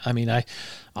colleagues. And yeah, I mean, I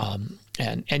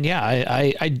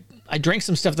drank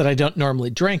some stuff that I don't normally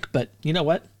drink, but you know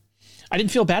what? I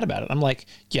didn't feel bad about it. I'm like,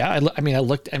 yeah, I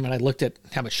looked at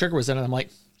how much sugar was in it. I'm like,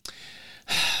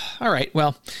 all right,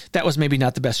 well, that was maybe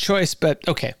not the best choice, but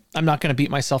okay. I'm not going to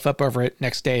beat myself up over it.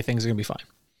 Next day, things are going to be fine.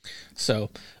 So,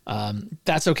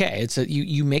 that's okay.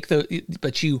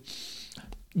 But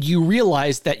you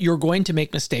realize that you're going to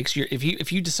make mistakes.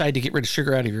 If you decide to get rid of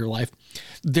sugar out of your life,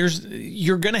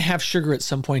 you're going to have sugar at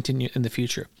some point in the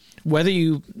future, whether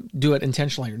you do it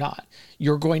intentionally or not.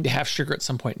 You're going to have sugar at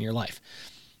some point in your life.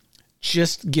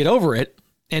 Just get over it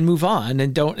and move on,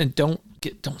 and don't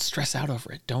stress out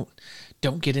over it.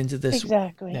 Don't get into this.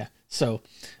 Exactly. Yeah. So,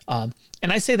 and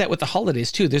I say that with the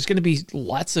holidays too. There's going to be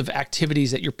lots of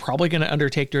activities that you're probably going to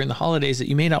undertake during the holidays that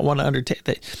you may not want to undertake.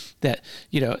 That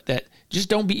just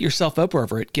don't beat yourself up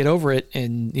over it. Get over it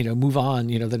and move on.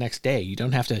 The next day. You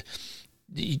don't have to.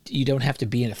 You don't have to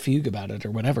be in a fugue about it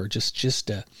or whatever.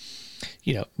 Just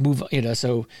move.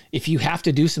 So if you have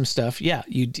to do some stuff, yeah,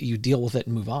 you deal with it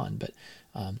and move on. But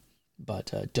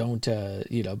don't.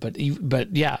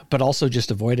 But also just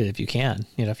avoid it if you can.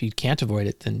 If you can't avoid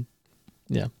it, then.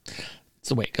 Yeah, it's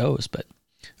the way it goes, but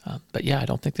yeah, I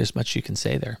don't think there's much you can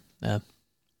say there.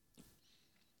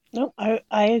 No, I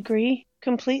agree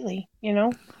completely.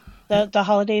 The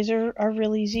holidays are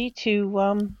real easy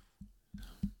to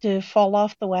fall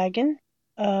off the wagon.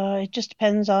 It just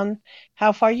depends on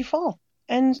how far you fall.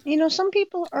 And some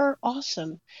people are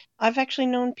awesome. I've actually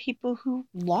known people who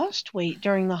lost weight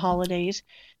during the holidays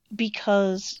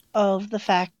because of the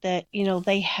fact that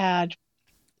they had,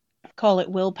 call it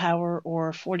willpower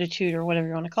or fortitude or whatever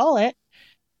you want to call it,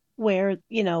 where,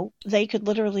 they could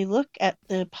literally look at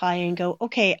the pie and go,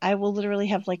 okay, I will literally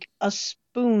have like a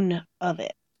spoon of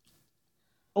it.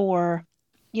 Or,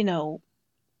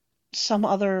 some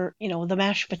other, the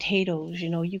mashed potatoes,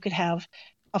 you could have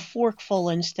a forkful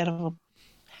instead of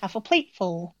half a plate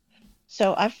full.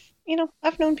 So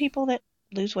I've known people that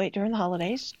lose weight during the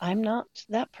holidays. I'm not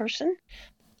that person.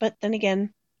 But then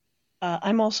again,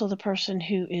 I'm also the person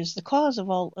who is the cause of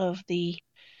all of the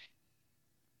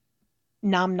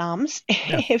nom-noms,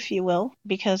 Yeah. if you will,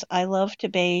 because I love to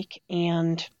bake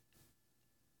and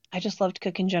I just love to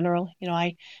cook in general.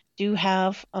 I do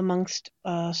have, amongst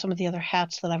some of the other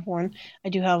hats that I've worn, I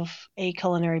do have a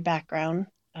culinary background.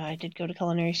 I did go to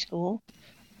culinary school,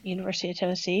 University of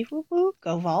Tennessee, woo woo,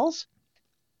 go Vols.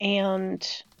 And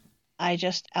I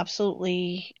just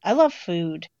absolutely, I love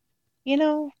food.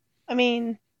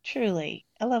 Truly,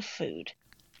 I love food.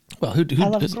 Well, who I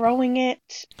love growing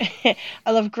it.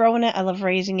 I love growing it. I love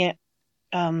raising it.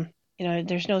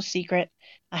 There's no secret.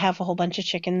 I have a whole bunch of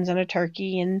chickens and a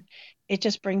turkey, and it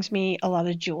just brings me a lot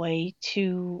of joy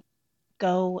to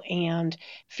go and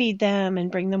feed them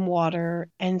and bring them water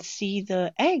and see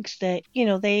the eggs that,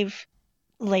 they've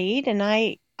laid. And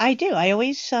I do. I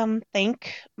always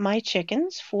thank my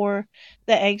chickens for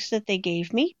the eggs that they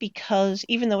gave me, because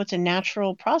even though it's a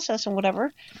natural process and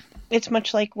whatever, it's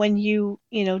much like when you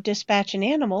dispatch an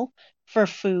animal for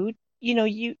food.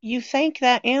 You thank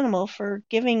that animal for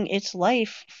giving its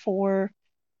life for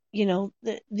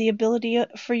the ability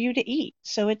for you to eat.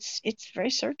 So it's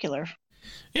very circular.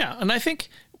 Yeah, and I think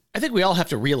we all have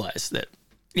to realize that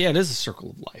it is a circle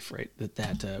of life, right?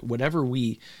 That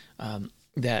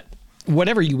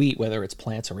whatever you eat, whether it's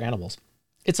plants or animals,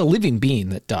 it's a living being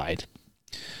that died.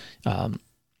 And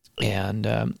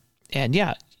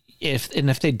yeah,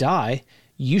 if they die,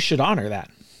 you should honor that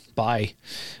by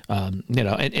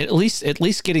at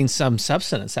least getting some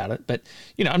substance out of it. But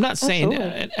I'm not saying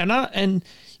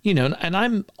and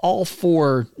I'm all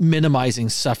for minimizing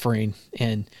suffering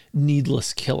and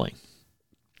needless killing.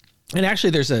 And actually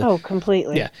there's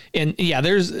completely. Yeah. And yeah,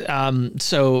 there's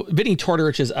so Vinnie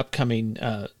Tortorich's upcoming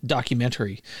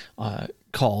documentary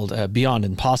called Beyond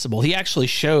Impossible. He actually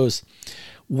shows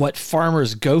what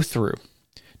farmers go through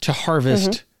to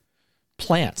harvest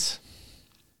plants.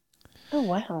 Oh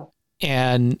wow.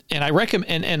 And I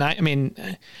recommend, and I mean,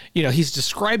 he's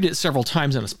described it several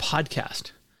times on his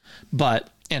podcast,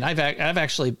 and I've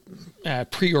actually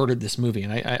pre-ordered this movie,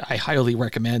 and I highly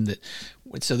recommend that.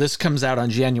 So this comes out on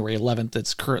January 11th.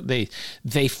 It's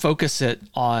they focus it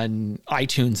on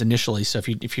iTunes initially. So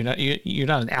if you're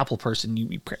not an Apple person,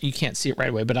 you can't see it right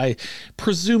away. But I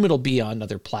presume it'll be on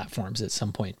other platforms at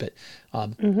some point.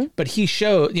 But he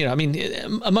showed,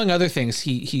 among other things,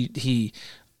 he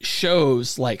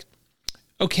shows like,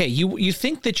 okay, you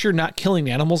think that you're not killing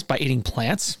animals by eating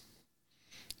plants?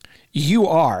 You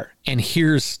are, and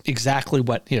here's exactly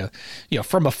what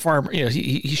from a farmer.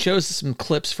 He shows some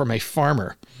clips from a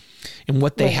farmer and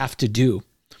what they have to do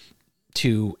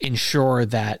to ensure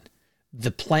that the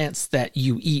plants that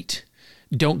you eat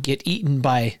don't get eaten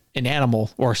by an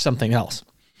animal or something else.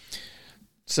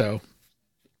 So,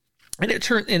 and it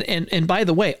turned and by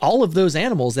the way, all of those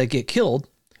animals that get killed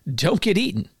don't get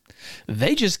eaten;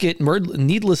 they just get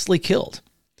needlessly killed.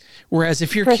 Whereas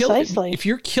if you're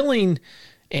killing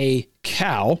a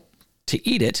cow to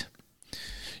eat it,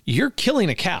 you're killing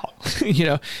a cow,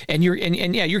 and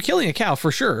you're killing a cow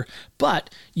for sure, but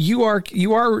you are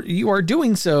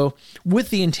doing so with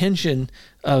the intention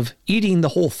of eating the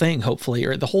whole thing, hopefully,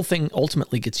 or the whole thing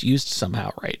ultimately gets used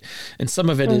somehow, right? And some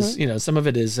of it is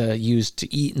used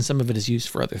to eat, and some of it is used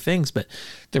for other things. But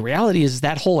the reality is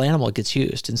that whole animal gets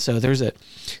used, and so the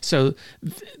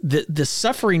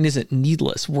suffering isn't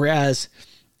needless. Whereas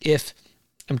if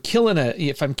I'm killing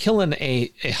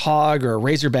a hog or a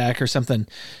razorback or something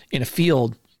in a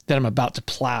field that I'm about to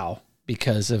plow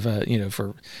because of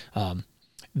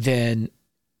then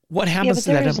what happens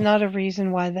to that? There's not a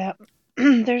reason why that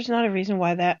there's not a reason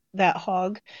why that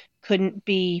hog couldn't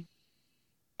be,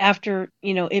 after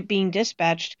it being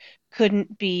dispatched,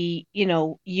 couldn't be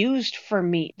used for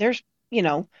meat. There's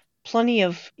plenty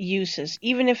of uses,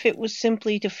 even if it was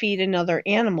simply to feed another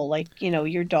animal, like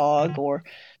your dog or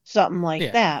something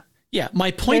like that. Yeah,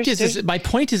 my point is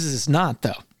it's not,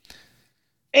 though.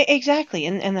 Exactly,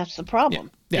 and that's the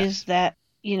problem. Is that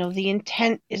the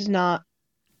intent is not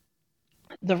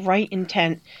the right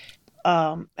intent,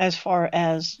 as far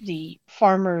as the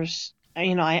farmers.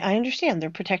 I understand they're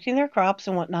protecting their crops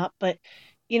and whatnot, but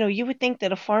you would think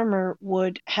that a farmer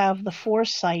would have the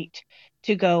foresight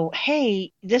to go,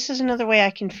 hey, this is another way I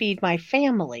can feed my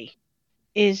family,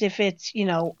 is if it's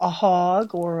a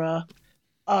hog or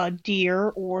a deer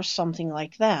or something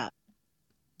like that.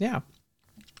 Yeah.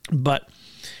 But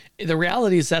the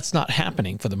reality is that's not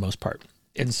happening for the most part.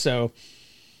 And so,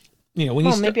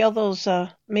 when maybe all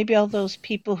those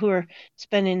people who are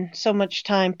spending so much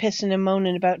time pissing and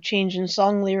moaning about changing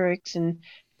song lyrics and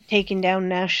taking down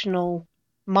national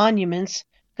monuments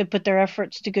could put their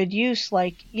efforts to good use,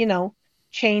 like,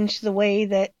 change the way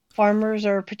that farmers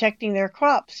are protecting their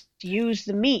crops, use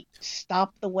the meat,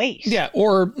 stop the waste. Yeah,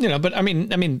 or but I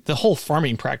mean, the whole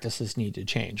farming practices need to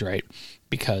change, right?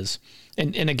 Because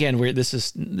and again, this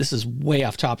is way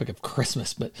off topic of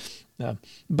Christmas, but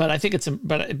I think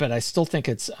but I still think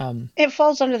it's it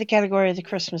falls under the category of the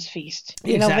Christmas feast.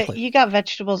 Exactly. You got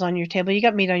vegetables on your table, you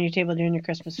got meat on your table during your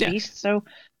Christmas feast, so.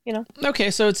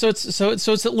 Okay, so it's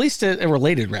at least a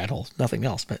related rat hole, nothing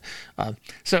else. But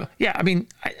so yeah, I mean,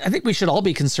 I think we should all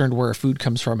be concerned where our food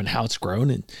comes from and how it's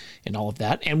grown and all of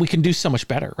that, and we can do so much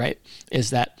better, right?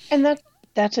 And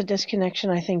that's a disconnection,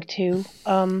 I think, too,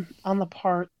 on the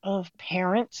part of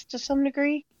parents to some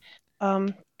degree,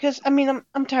 because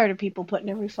I'm tired of people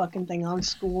putting every fucking thing on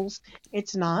schools.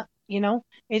 It's not,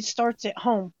 it starts at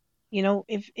home.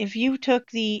 If you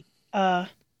took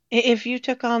if you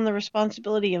took on the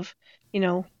responsibility of,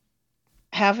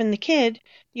 having the kid,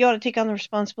 you ought to take on the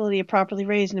responsibility of properly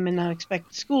raising him and not expect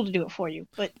the school to do it for you.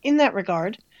 But in that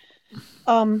regard,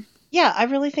 Yeah, I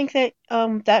really think that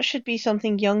that should be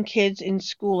something young kids in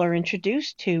school are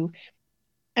introduced to.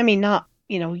 I mean, not,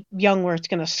 young where it's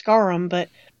going to scar them, but,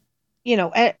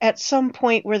 at some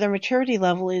point where their maturity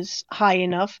level is high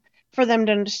enough for them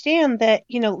to understand that,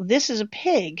 this is a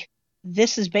pig.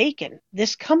 This is bacon.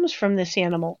 This comes from this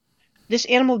animal. This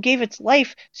animal gave its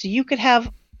life so you could have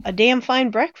a damn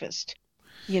fine breakfast,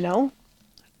 you know?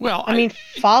 Well, I mean,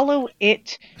 follow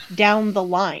it down the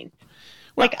line.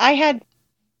 Well- Like I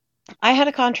had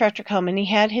a contractor come and he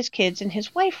had his kids and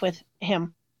his wife with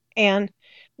him. And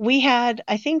we had,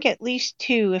 I think, at least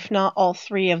two, if not all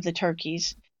three of the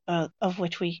turkeys, of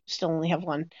which we still only have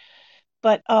one.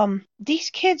 But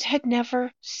these kids had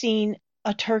never seen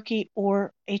a turkey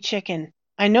or a chicken.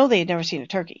 I know they had never seen a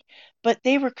turkey, but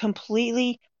they were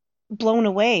completely blown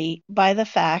away by the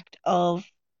fact of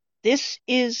this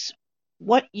is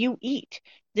what you eat.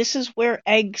 This is where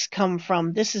eggs come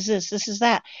from. This is this is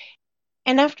that.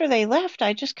 And after they left,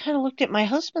 I just kind of looked at my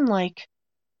husband like,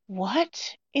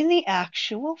 what in the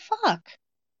actual fuck?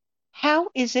 How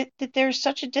is it that there's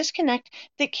such a disconnect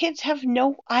that kids have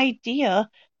no idea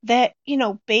that,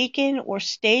 bacon or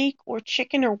steak or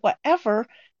chicken or whatever,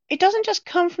 it doesn't just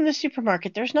come from the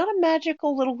supermarket. There's not a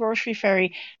magical little grocery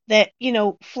fairy that,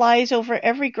 flies over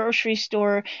every grocery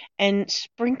store and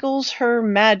sprinkles her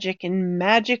magic and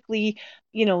magically,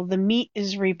 the meat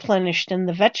is replenished and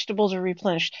the vegetables are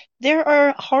replenished. There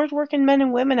are hardworking men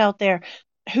and women out there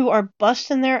who are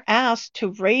busting their ass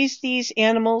to raise these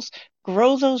animals,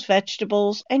 grow those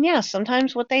vegetables, and yeah,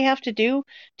 sometimes what they have to do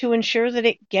to ensure that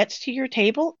it gets to your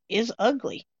table is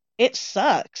ugly. It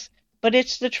sucks, but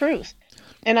it's the truth.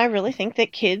 And I really think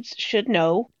that kids should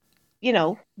know,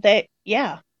 that,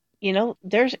 yeah,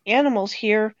 there's animals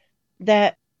here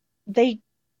that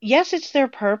yes, it's their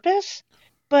purpose,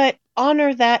 but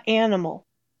honor that animal.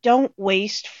 Don't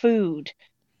waste food.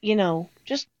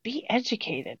 Just be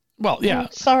educated. Well, yeah.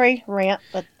 Sorry, rant,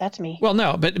 but that's me. Well,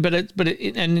 no,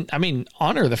 and I mean,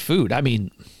 honor the food. I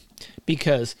mean,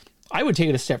 because I would take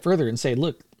it a step further and say,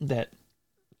 look, that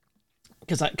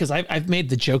because I've made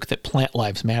the joke that plant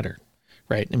lives matter,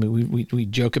 right? I mean, we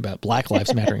joke about Black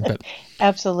lives mattering, but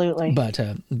absolutely.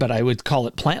 But I would call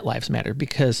it plant lives matter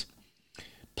because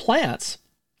plants,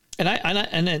 and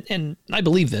I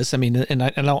believe this. I mean, and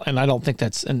I don't think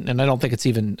that's and I don't think it's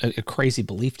even a crazy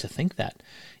belief to think that.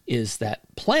 Is that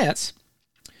plants,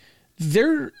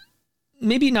 they're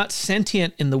maybe not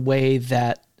sentient in the way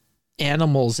that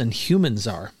animals and humans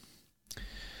are,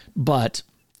 but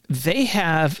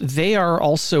they are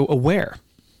also aware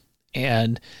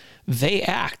and they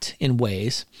act in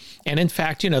ways. And in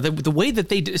fact, the way that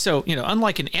they do, so,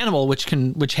 unlike an animal, which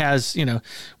can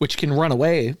run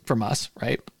away from us,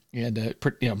 right. And,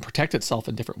 protect itself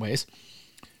in different ways.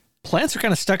 Plants are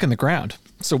kind of stuck in the ground.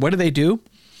 So what do?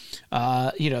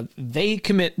 They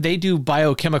do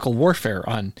biochemical warfare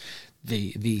on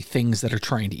the things that are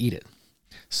trying to eat it.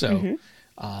 So,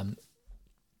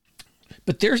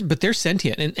 but they're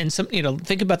sentient and some,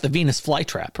 think about the Venus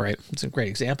flytrap, right? It's a great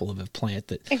example of a plant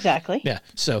that exactly. Yeah.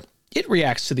 So it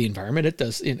reacts to the environment. It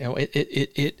does,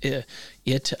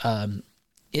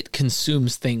 it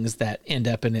consumes things that end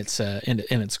up in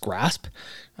its grasp.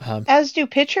 As do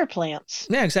pitcher plants.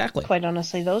 Yeah, exactly. Quite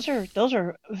honestly, those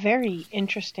are very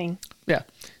interesting. Yeah.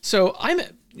 So I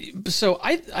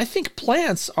think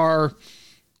plants are,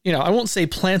 I won't say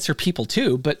plants are people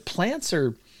too, but plants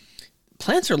are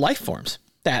life forms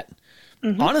that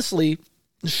honestly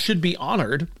should be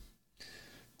honored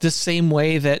the same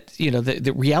way that,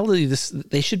 the reality,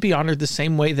 they should be honored the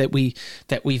same way that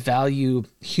we value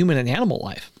human and animal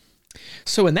life.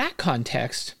 So in that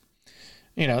context,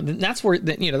 that's where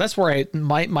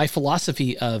my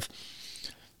philosophy of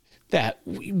that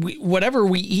whatever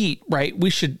we eat, right, we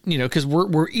should, because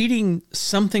we're eating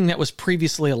something that was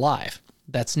previously alive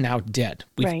that's now dead.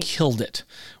 We've killed it.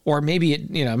 Or maybe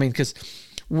it, because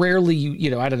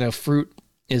rarely, I don't know, fruit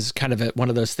is kind of one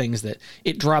of those things that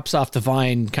it drops off the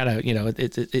vine, kind of,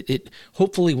 it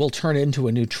hopefully will turn into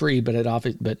a new tree, but it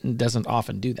doesn't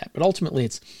often do that. But ultimately,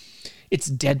 it's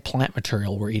dead plant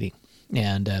material we're eating,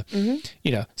 and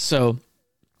so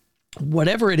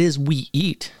whatever it is we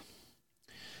eat,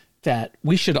 that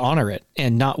we should honor it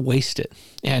and not waste it.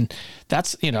 And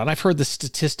that's and I've heard the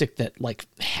statistic that like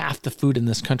half the food in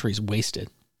this country is wasted.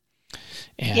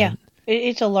 And yeah,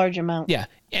 it's a large amount. Yeah.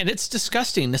 And it's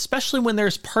disgusting, especially when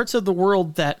there's parts of the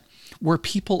world where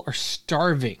people are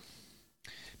starving.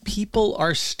 People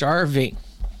are starving.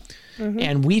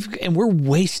 And we're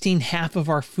wasting half of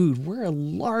our food. We're a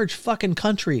large fucking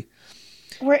country.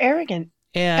 We're arrogant.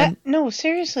 And no,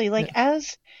 seriously, like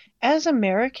as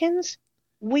Americans,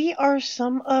 We are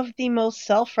some of the most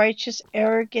self-righteous,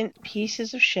 arrogant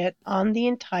pieces of shit on the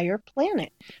entire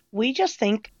planet. We just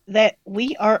think that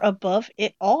we are above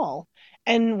it all.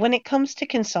 And when it comes to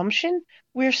consumption,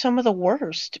 we're some of the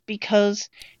worst because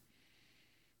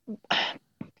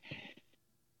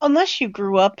unless you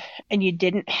grew up and you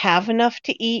didn't have enough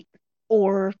to eat,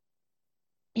 or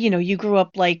you grew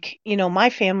up like,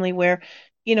 my family where,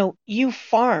 you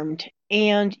farmed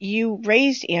and you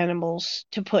raised animals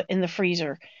to put in the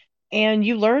freezer and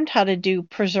you learned how to do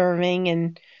preserving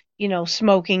and,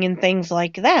 smoking and things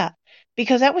like that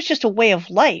because that was just a way of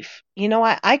life.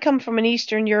 I come from an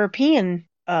Eastern European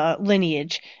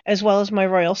lineage as well as my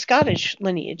Royal Scottish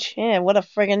lineage. Yeah, what a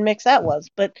friggin' mix that was.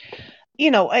 But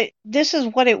this is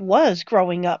what it was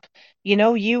growing up.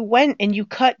 You went and you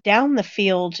cut down the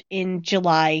field in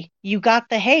July. You got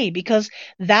the hay because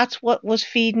that's what was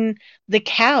feeding the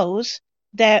cows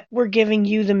that were giving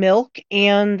you the milk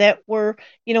and that were,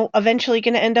 eventually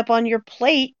going to end up on your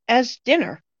plate as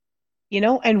dinner.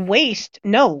 And waste,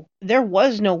 no, there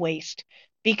was no waste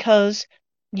because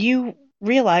you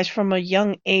realized from a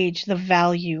young age the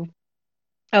value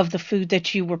of the food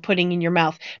that you were putting in your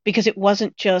mouth because it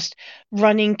wasn't just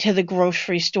running to the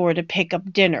grocery store to pick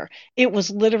up dinner. It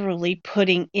was literally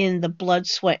putting in the blood,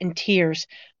 sweat, and tears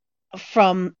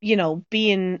from,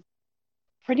 being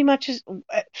pretty much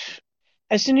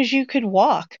as soon as you could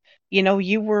walk.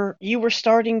 You were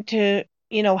starting to,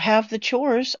 have the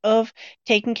chores of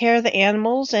taking care of the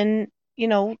animals and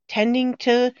tending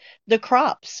to the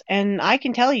crops. And I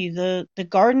can tell you the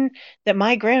garden that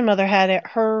my grandmother had at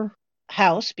her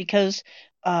house because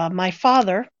my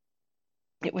father,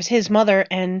 it was his mother,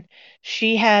 and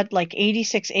she had like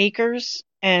 86 acres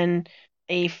and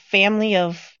a family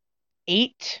of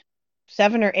eight,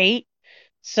 7 or 8.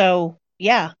 So,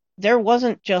 yeah, there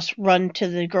wasn't just run to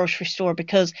the grocery store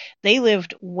because they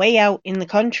lived way out in the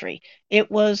country.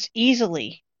 It was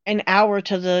easily an hour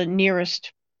to the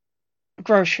nearest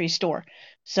grocery store.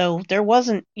 So there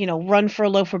wasn't, run for a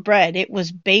loaf of bread. It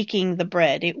was baking the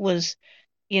bread. It was,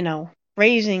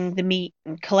 raising the meat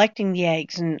and collecting the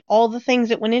eggs and all the things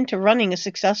that went into running a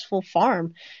successful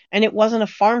farm. And it wasn't a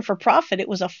farm for profit. It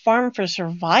was a farm for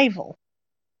survival.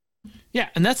 Yeah,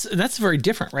 and that's very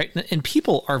different, right? And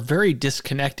people are very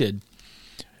disconnected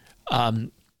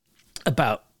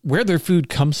about where their food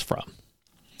comes from,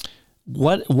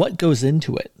 what goes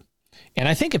into it. And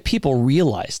I think if people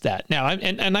realize that now,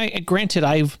 and I granted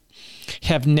I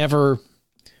have never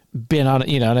been on,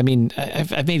 I mean,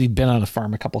 I've maybe been on a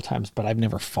farm a couple of times, but I've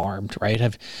never farmed,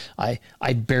 right? I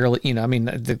barely, I mean,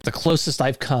 the closest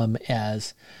I've come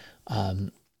as,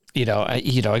 we've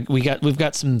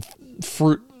got some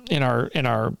fruit in our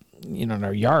in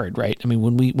our yard, right? I mean,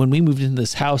 when we moved into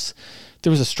this house,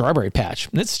 there was a strawberry patch,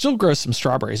 and it still grows some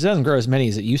strawberries. It doesn't grow as many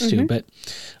as it used to, but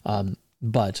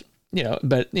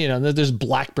there's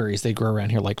blackberries. They grow around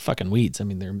here like fucking weeds. I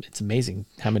mean, it's amazing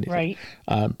how many. Right.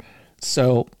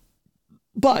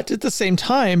 But at the same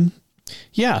time,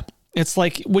 yeah, it's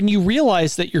like when you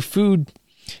realize that your food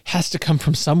has to come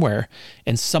from somewhere,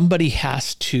 and somebody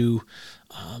has to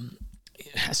do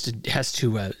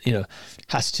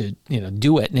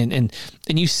it,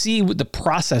 and you see the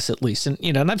process at least,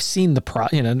 and I've seen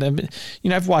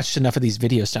I've watched enough of these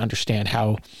videos to understand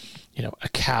how a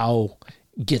cow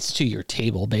gets to your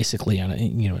table basically on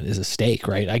as a steak,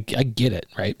 right? I get it,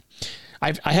 right?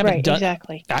 I haven't done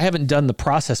exactly. I haven't done the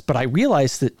process, but I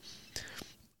realize that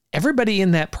everybody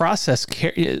in that process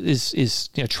is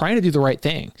trying to do the right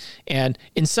thing, and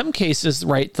in some cases,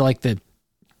 right, like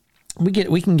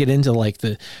we can get into like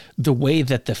the way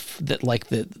that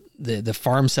the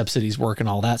farm subsidies work and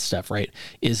all that stuff, right?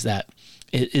 Is that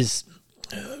it is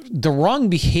the wrong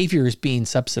behavior is being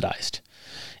subsidized,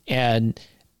 and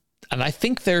I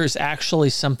think there's actually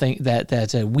something that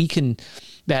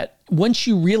once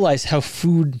you realize how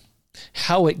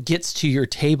it gets to your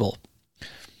table,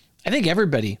 I think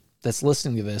everybody that's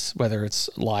listening to this, whether it's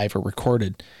live or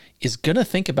recorded, is going to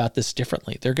think about this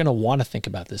differently. They're going to want to think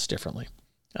about this differently.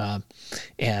 And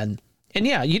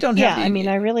yeah, you don't have. Yeah, I mean,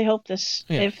 I really hope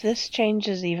if this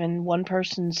changes even one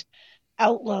person's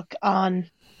outlook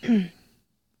on,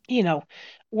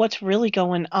 what's really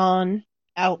going on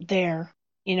out there,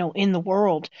 in the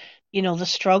world, the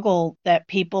struggle that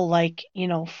people like,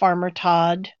 Farmer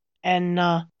Todd and,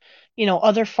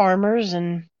 other farmers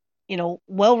and,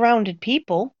 well-rounded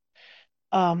people,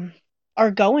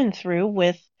 are going through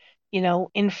with,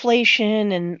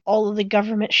 inflation and all of the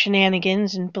government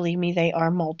shenanigans. And believe me, they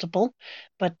are multiple.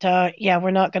 But, yeah,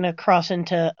 we're not going to cross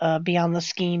into beyond the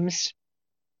schemes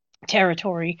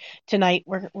territory tonight.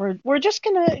 We're just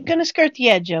gonna skirt the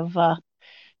edge of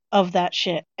of that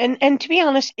shit. And to be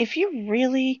honest, if you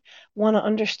really want to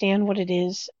understand what it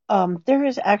is, there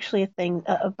is actually a thing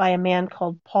by a man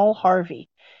called Paul Harvey,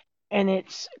 and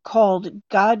it's called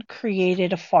God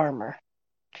Created a Farmer.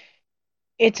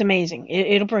 It's amazing.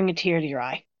 It'll bring a tear to your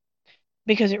eye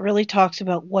because it really talks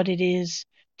about what it is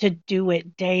to do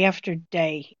it day after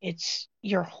day. It's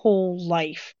your whole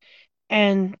life.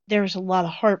 And there's a lot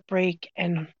of heartbreak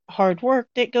and hard work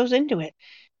that goes into it.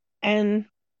 And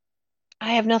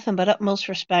I have nothing but utmost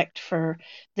respect for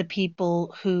the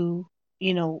people who,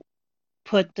 you know,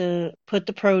 put the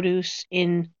produce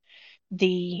in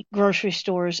the grocery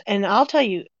stores. And I'll tell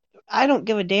you, I don't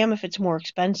give a damn if it's more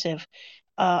expensive.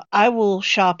 I will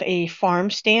shop a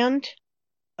farm stand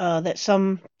that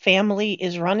some family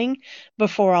is running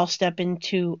before I'll step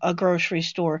into a grocery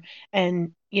store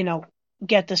and,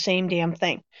 get the same damn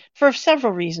thing for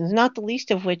several reasons, not the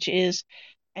least of which is,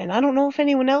 and I don't know if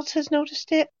anyone else has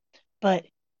noticed it, but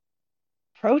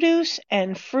produce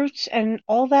and fruits and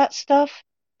all that stuff,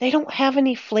 they don't have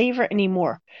any flavor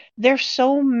anymore. They're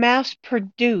so mass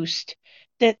produced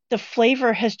that the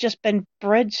flavor has just been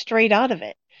bred straight out of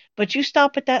it. But you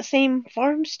stop at that same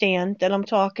farm stand that I'm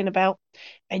talking about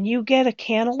and you get a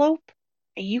cantaloupe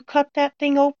and you cut that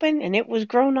thing open and it was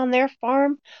grown on their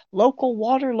farm, local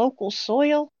water, local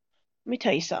soil. Let me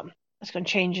tell you something. That's going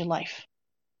to change your life.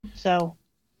 So,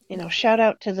 shout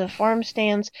out to the farm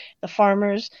stands, the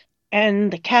farmers,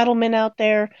 and the cattlemen out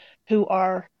there who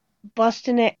are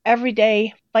busting it every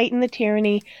day, fighting the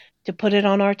tyranny to put it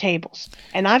on our tables.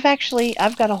 And I've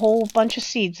got a whole bunch of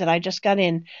seeds that I just got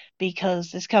in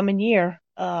because this coming year,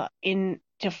 in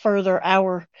to further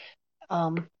our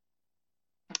um,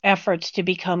 efforts to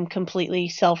become completely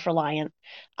self-reliant,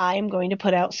 I'm going to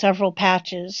put out several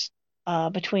patches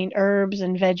between herbs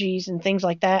and veggies and things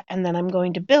like that, and then I'm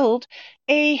going to build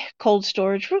a cold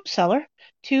storage root cellar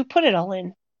to put it all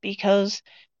in because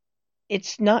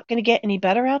it's not going to get any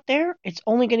better out there. It's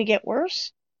only going to get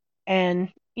worse.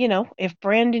 And, if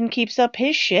Brandon keeps up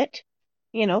his shit,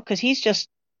 because he's just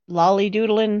lolly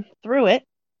doodling through it,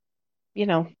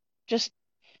 just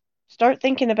start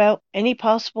thinking about any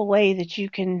possible way that you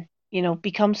can,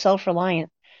 become self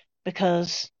reliant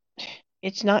because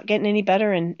it's not getting any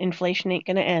better and inflation ain't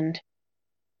going to end.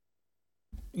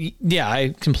 Yeah,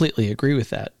 I completely agree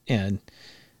with that. And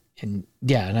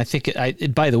yeah, and I think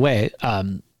by the way,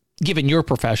 given your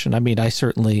profession, I mean, I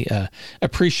certainly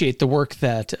appreciate the work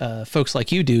that folks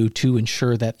like you do to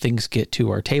ensure that things get to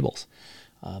our tables.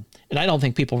 And I don't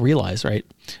think people realize, right,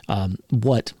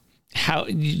 how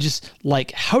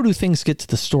do things get to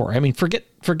the store? I mean, forget,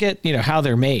 how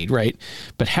they're made, right?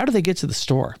 But how do they get to the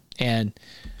store? And,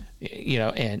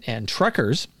 and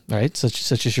truckers, right,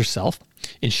 such as yourself,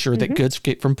 ensure that goods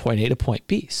get from point A to point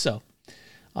B. So,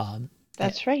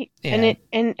 that's right. And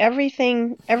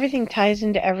everything ties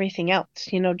into everything else,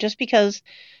 just because,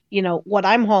 what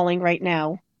I'm hauling right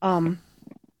now,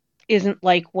 isn't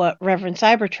like what Reverend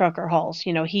Cybertrucker hauls.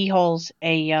 He hauls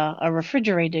a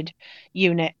refrigerated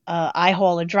unit. I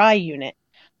haul a dry unit.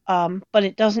 But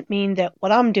it doesn't mean that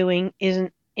what I'm doing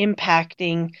isn't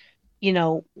impacting,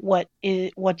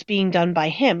 what's being done by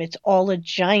him. It's all a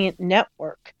giant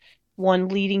network, one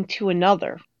leading to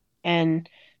another. And,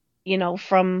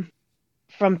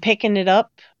 from picking it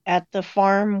up at the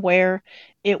farm where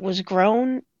it was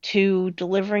grown to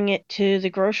delivering it to the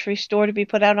grocery store to be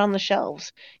put out on the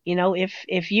shelves.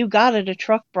 If you got it, a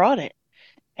truck brought it.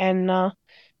 And, I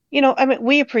mean,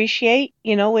 we appreciate,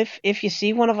 if you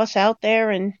see one of us out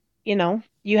there and,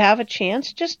 you have a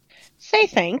chance, just say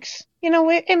thanks.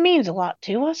 It means a lot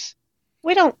to us.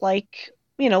 We don't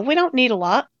we don't need a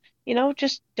lot.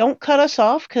 Just don't cut us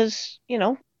off because,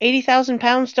 80,000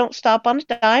 pounds don't stop on a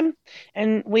dime,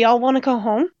 and we all want to go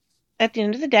home at the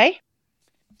end of the day.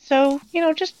 So,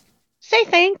 just say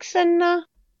thanks and,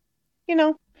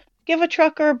 give a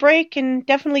trucker a break and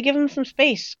definitely give him some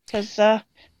space because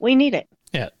we need it.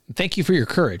 Yeah. Thank you for your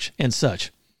courage and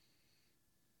such,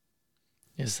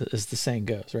 as the saying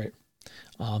goes, right?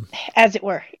 As it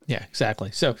were. Yeah,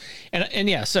 exactly. So, and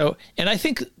I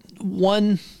think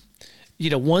one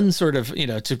sort of,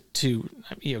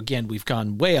 again, we've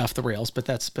gone way off the rails, but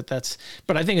I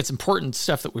think it's important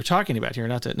stuff that we're talking about here,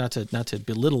 not to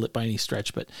belittle it by any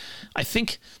stretch, but I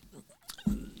think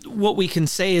what we can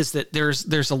say is that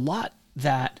there's a lot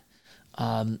that,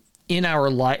 in our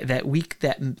life that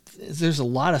there's a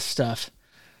lot of stuff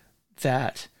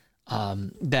that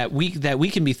we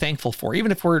can be thankful for,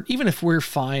 even if we're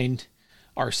find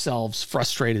ourselves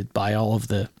frustrated by all of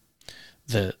the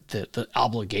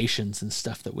obligations and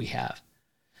stuff that we have.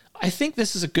 I think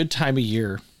this is a good time of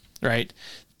year, right,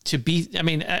 to be, I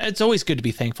mean, it's always good to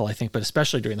be thankful, I think, but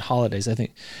especially during the holidays, I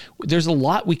think there's a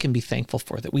lot we can be thankful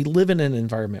for, that we live in an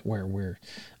environment where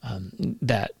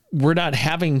that we're not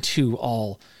having to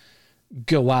all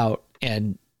go out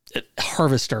and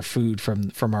harvest our food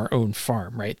from our own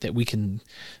farm, right? That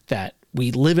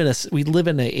we live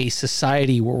in a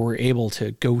society where we're able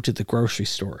to go to the grocery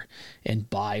store and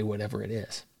buy whatever it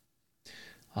is.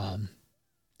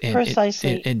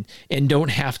 Precisely. And don't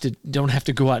have to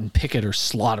go out and pick it or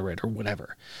slaughter it or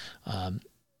whatever.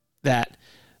 That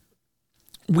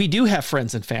we do have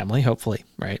friends and family, hopefully,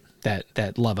 right?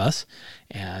 That love us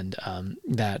and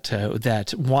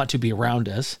that want to be around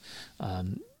us.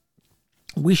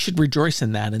 We should rejoice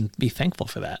in that and be thankful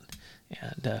for that.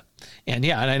 And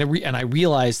I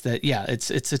realize that,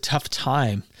 it's a tough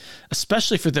time,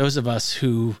 especially for those of us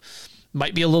who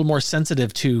might be a little more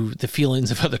sensitive to the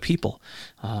feelings of other people.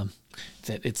 That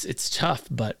it's tough,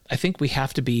 but I think we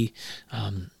have to be,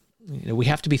 we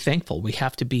have to be thankful. We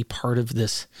have to be part of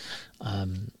this. We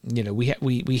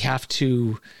have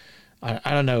to,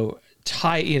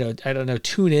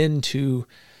 tune into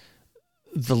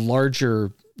the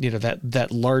larger,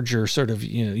 that larger sort of,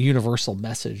 universal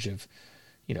message of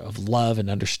love and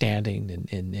understanding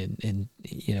and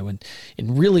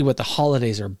really what the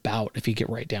holidays are about, if you get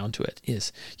right down to it,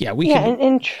 is, go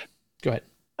ahead.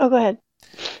 Oh, go ahead.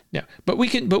 Yeah. But we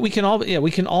can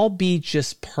all be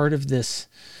just part of this,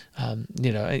 take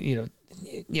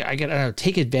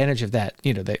advantage of that,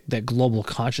 that global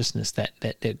consciousness,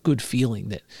 that good feeling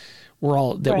that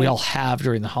we all have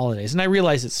during the holidays. And I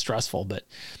realize it's stressful, but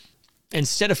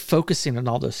instead of focusing on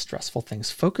all those stressful things,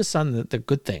 focus on the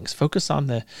good things. Focus on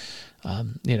the,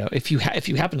 if you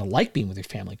happen to like being with your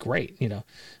family, great.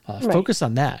 Focus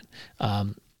on that.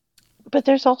 But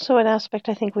there's also an aspect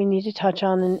I think we need to touch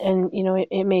on, and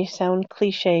it may sound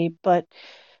cliche, but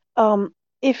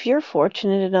if you're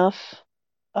fortunate enough,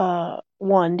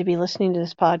 one, to be listening to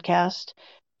this podcast,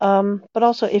 but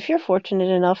also if you're fortunate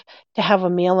enough to have a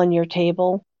meal on your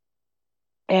table,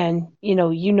 and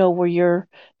where your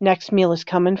next meal is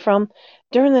coming from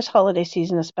during this holiday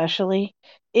season, especially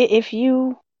if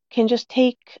you can just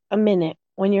take a minute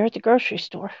when you're at the grocery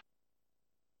store,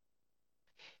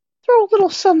 throw a little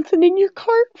something in your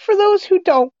cart for those who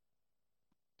don't.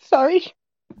 Sorry.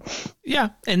 Yeah,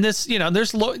 and this,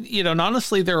 and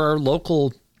honestly, there are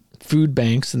local food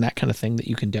banks and that kind of thing that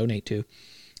you can donate to.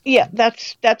 Yeah,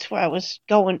 that's where I was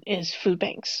going, is food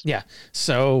banks. Yeah.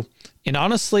 So, and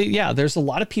honestly, there's a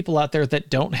lot of people out there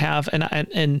that don't have, and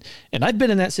I've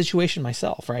been in that situation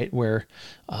myself, right? Where,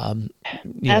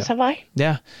 as have I.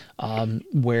 Yeah.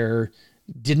 Where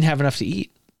didn't have enough to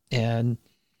eat and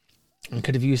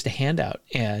could have used a handout,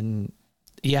 and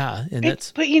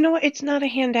that's. But you know what? It's not a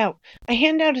handout. A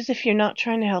handout is if you're not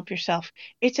trying to help yourself.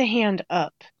 It's a hand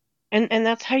up. And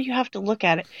that's how you have to look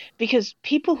at it, because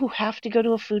people who have to go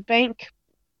to a food bank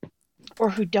or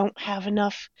who don't have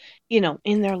enough,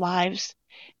 in their lives,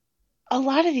 a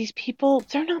lot of these people,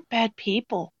 they're not bad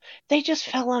people. They just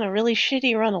fell on a really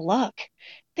shitty run of luck.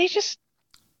 They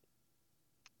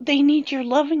need your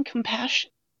love and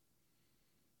compassion.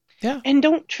 Yeah. And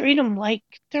don't treat them like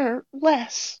they're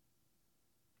less.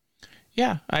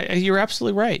 Yeah, you're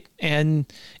absolutely right.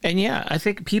 And I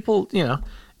think people,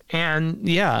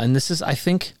 and this is, I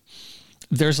think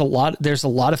there's a lot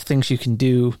of things you can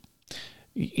do,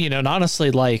 and honestly,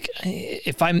 like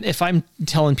if I'm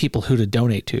telling people who to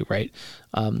donate to, right.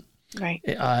 Right.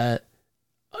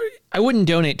 I wouldn't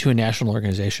donate to a national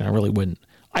organization. I really wouldn't.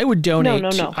 I would donate.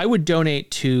 No. I would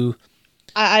donate to.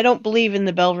 I don't believe in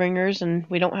the bell ringers, and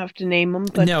we don't have to name them.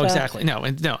 But, no, exactly. No.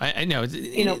 I know.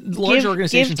 Large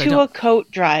organizations. Give to a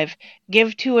coat drive.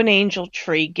 Give to an angel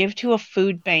tree. Give to a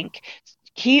food bank.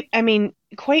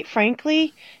 Quite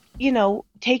frankly,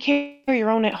 take care of your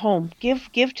own at home.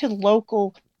 Give to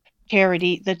local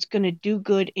charity that's going to do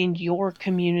good in your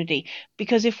community.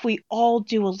 Because if we all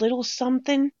do a little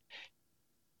something,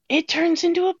 it turns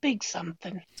into a big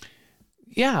something.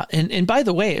 Yeah, and by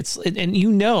the way,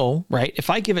 right? If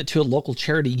I give it to a local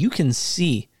charity, you can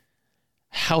see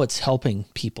how it's helping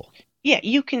people. Yeah,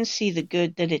 you can see the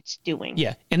good that it's doing.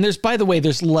 Yeah, and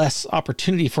there's less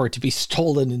opportunity for it to be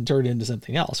stolen and turned into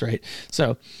something else, right?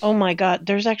 So, oh my God,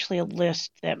 there's actually a list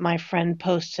that my friend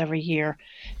posts every year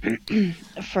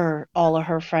for all of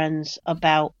her friends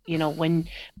about,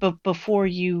 but before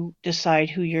you decide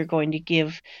who you're going to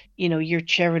give, your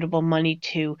charitable money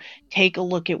to, take a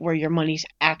look at where your money's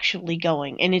actually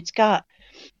going. And it's got,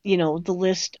 the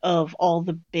list of all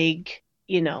the big,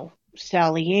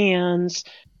 Sally Ann's,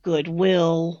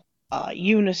 Goodwill,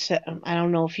 UNICEF. I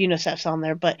don't know if UNICEF's on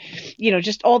there, but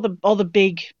just all the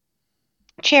big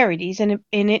charities, and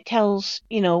it tells,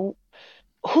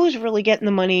 who's really getting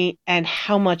the money and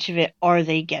how much of it are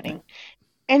they getting.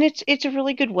 And it's a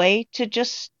really good way to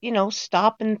just,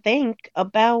 stop and think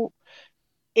about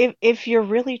if you're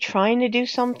really trying to do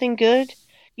something good,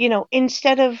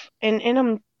 instead of, and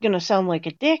I'm going to sound like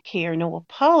a dick here, no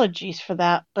apologies for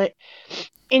that, but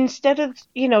instead of,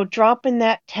 dropping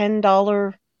that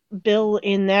 $10 bill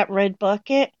in that red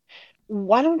bucket,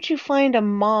 why don't you find a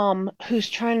mom who's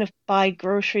trying to buy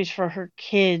groceries for her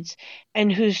kids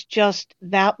and who's just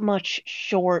that much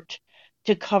short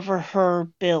to cover her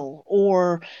bill?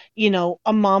 Or,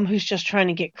 a mom who's just trying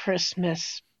to get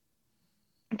Christmas.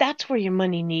 That's where your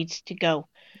money needs to go.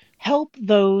 Help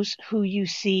those who you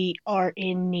see are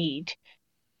in need.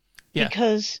 Yeah.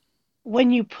 Because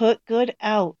when you put good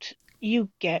out, you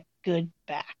get good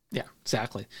back. Yeah,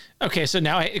 exactly. Okay, so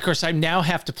now, of course, I now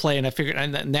have to play, and I figured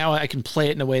now I can play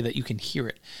it in a way that you can hear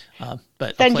it.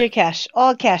 But Send your cash.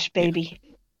 All cash, baby.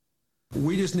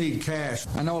 We just need cash.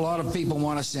 I know a lot of people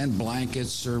want to send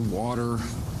blankets or water.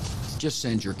 Just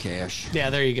send your cash. Yeah,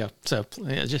 there you go. So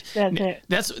just That's it.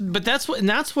 that's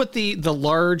what the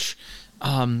large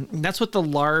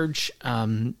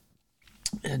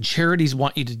charities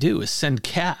want you to do, is send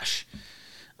cash.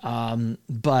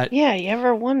 But yeah, you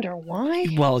ever wonder why?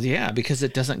 Well, yeah, because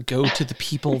it doesn't go to the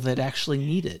people that actually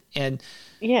need it. And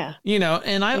yeah,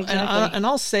 and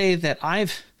I'll say that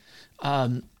I've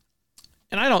and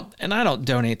I don't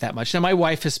donate that much. Now, my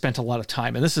wife has spent a lot of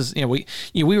time, and this is, we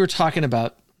were talking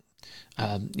about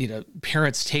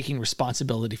parents taking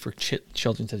responsibility for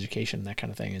children's education and that kind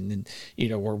of thing, and then,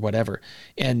 or whatever.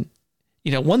 And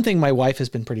one thing my wife has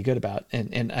been pretty good about,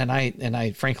 and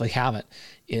I frankly haven't,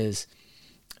 is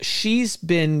she's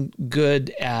been good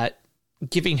at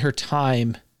giving her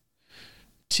time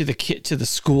to the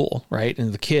school, right,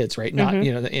 and the kids, right, not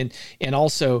and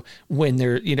also when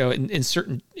they're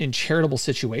in charitable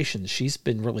situations, she's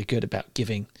been really good about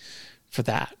giving for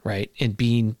that, right, and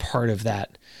being part of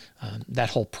that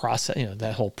whole process,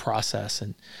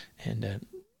 and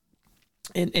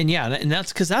yeah, and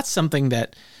that's because that's something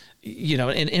that,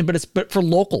 but for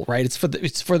local, right? It's for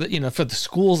the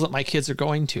schools that my kids are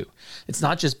going to. It's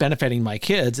not just benefiting my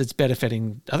kids; it's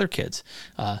benefiting other kids,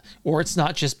 or it's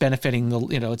not just benefiting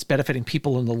it's benefiting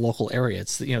people in the local area.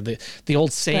 It's the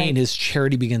old saying is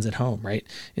charity begins at home, right?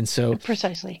 And so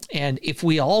precisely. And if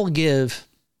we all give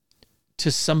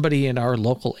to somebody in our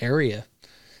local area,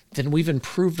 then we've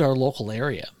improved our local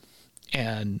area,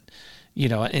 and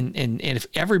if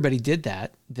everybody did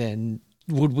that, then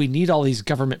would we need all these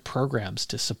government programs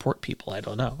to support people? I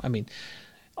don't know. I mean,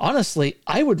 honestly,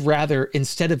 I would rather,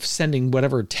 instead of sending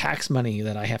whatever tax money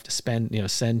that I have to spend,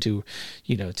 send to,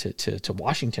 to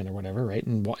Washington or whatever, right?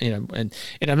 And and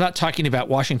I'm not talking about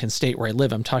Washington State where I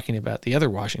live. I'm talking about the other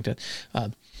Washington.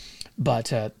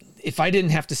 But if I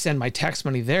didn't have to send my tax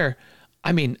money there,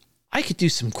 I mean, I could do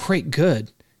some great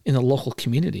good in the local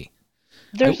community.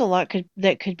 There's a lot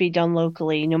that could be done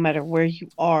locally, no matter where you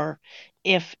are,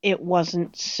 if it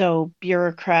wasn't so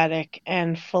bureaucratic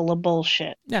and full of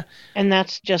bullshit. Yeah. And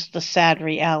that's just the sad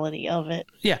reality of it.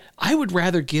 Yeah. I would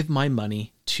rather give my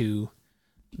money to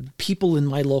people in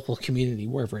my local community,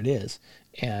 wherever it is,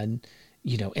 and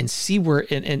see where,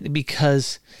 and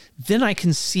because then I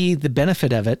can see the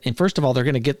benefit of it. And first of all, they're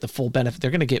going to get the full benefit.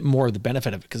 They're going to get more of the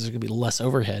benefit of it because there's going to be less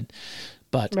overhead.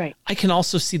 But right. I can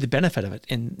also see the benefit of it,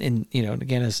 and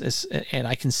again, and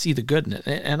I can see the good in it.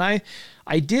 And I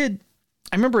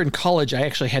remember in college, I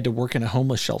actually had to work in a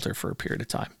homeless shelter for a period of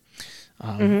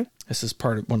time. This is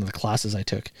part of one of the classes I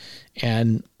took,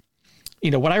 and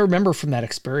what I remember from that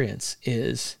experience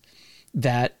is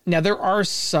that now there are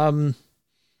some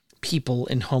people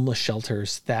in homeless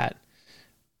shelters that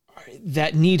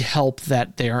need help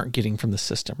that they aren't getting from the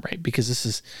system, right? Because this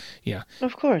is,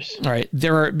 of course. All right.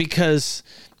 Because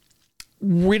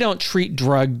we don't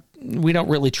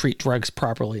really treat drugs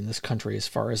properly in this country as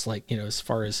far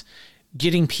as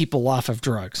getting people off of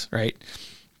drugs, right?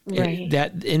 Right.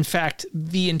 That in fact,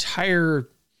 the entire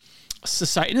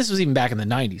society, and this was even back in the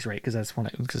 90s, right? Because that's when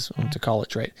I went to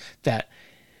college, right? That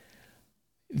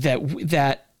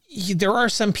there are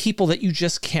some people that you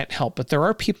just can't help, but there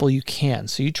are people you can.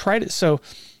 So you try to, so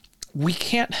we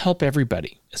can't help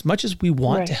everybody. As much as we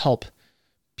want to help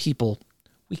people,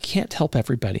 we can't help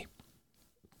everybody.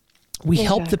 We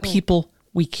help the people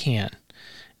we can.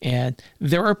 And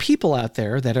there are people out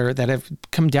there that have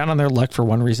come down on their luck for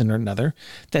one reason or another,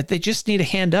 that they just need a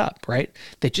hand up, right?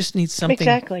 They just need something.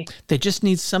 Exactly. They just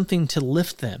need something to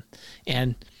lift them.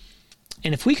 And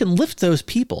if we can lift those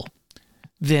people,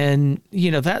 then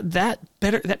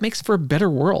that makes for a better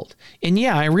world. And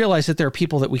yeah, I realize that there are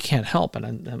people that we can't help,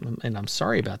 and I'm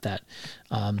sorry about that.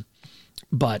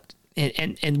 But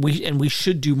we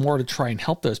should do more to try and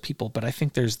help those people. But I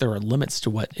think there are limits to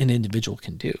what an individual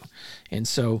can do, and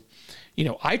so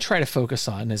I try to focus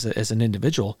on as an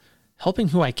individual helping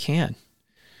who I can.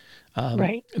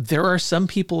 Right. There are some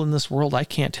people in this world I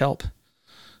can't help.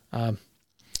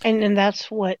 And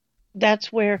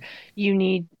that's where you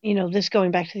need, this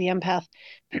going back to the empath,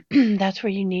 that's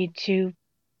where you need to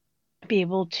be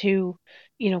able to,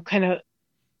 kind of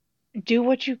do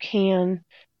what you can,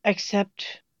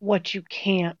 accept what you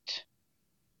can't.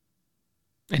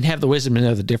 And have the wisdom to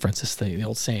know the difference is the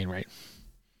old saying, right?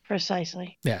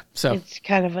 Precisely. Yeah. So it's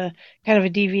kind of a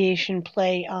deviation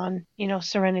play on,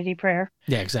 serenity prayer.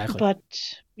 Yeah, exactly. But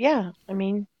yeah, I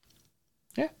mean.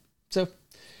 Yeah. So,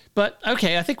 but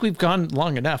okay, I think we've gone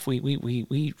long enough. We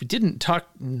didn't talk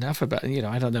enough about,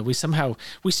 I don't know. We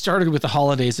started with the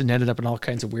holidays and ended up in all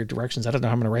kinds of weird directions. I don't know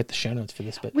how I'm going to write the show notes for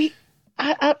this, but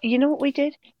you know what we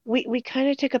did? We kind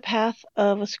of took a path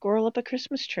of a squirrel up a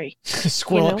Christmas tree.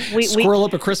 Squirrel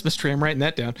up a Christmas tree. I'm writing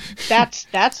that down.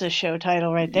 That's a show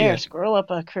title right there. Yeah. Squirrel up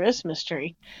a Christmas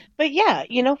tree. But yeah,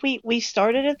 we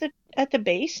started at the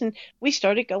base and we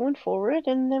started going forward,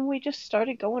 and then we just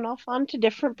started going off onto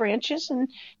different branches, and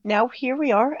now here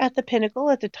we are at the pinnacle,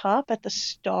 at the top, at the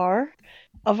star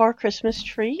of our Christmas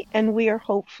tree, and we are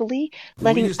hopefully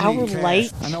letting our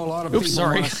light. I know a lot of people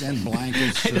want to send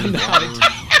blankets or water.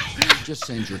 Just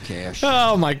send your cash.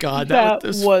 Oh my God, that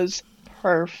was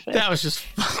perfect. That was just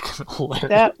fucking hilarious.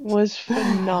 That was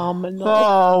phenomenal.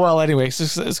 Oh well. Anyway,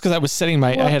 it's because I was setting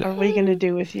my. What are we gonna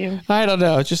do with you? I don't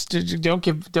know. Just don't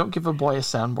give a boy a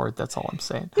soundboard. That's all I'm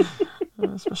saying.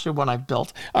 Especially one I've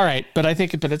built. All right, but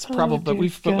it's probably.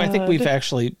 I think we've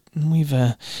actually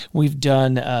we've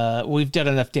done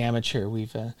enough damage here.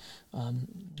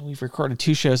 We've recorded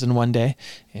 2 shows in one day,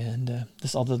 and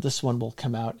this one will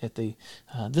come out at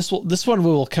this one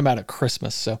will come out at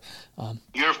Christmas. So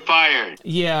you're fired.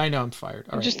 Yeah, I know I'm fired.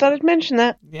 All I just thought I'd mention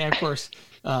that. Yeah, of course.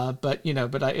 But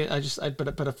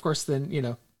of course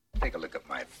then Take a look at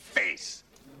my face,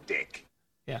 dick.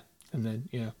 Yeah, and then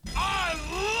I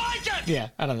like it. Yeah,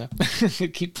 I don't know.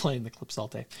 Keep playing the clips all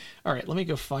day. All right, let me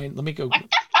go. What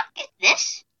the fuck is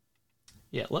this?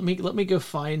 Yeah, let me go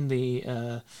find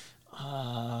the.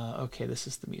 Okay, this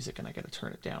is the music, and I got to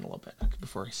turn it down a little bit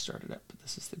before I start it up. But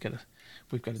this is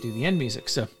we've got to do the end music.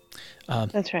 So.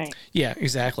 That's right. Yeah,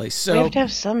 exactly. So we have to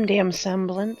have some damn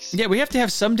semblance. Yeah, we have to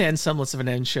have some damn semblance of an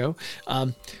end show.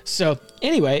 So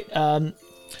anyway,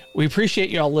 we appreciate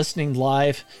you all listening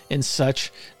live and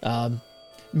such.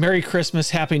 Merry Christmas,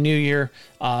 Happy New Year.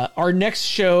 Our next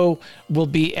show will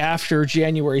be after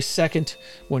January 2nd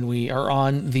when we are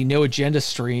on the No Agenda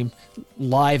stream,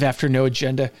 live after No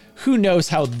Agenda. Who knows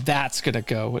how that's going to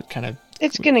go?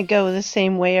 It's going to go the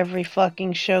same way every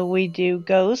fucking show we do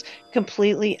goes.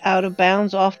 Completely out of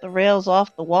bounds, off the rails,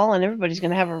 off the wall, and everybody's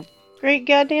going to have a great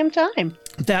goddamn time.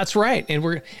 That's right. And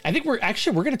we're going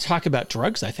to talk about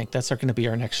drugs. I think that's going to be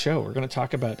our next show. We're going to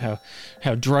talk about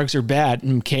how drugs are bad.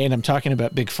 Okay, and I'm talking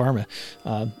about Big Pharma.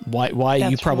 Why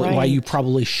you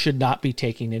probably should not be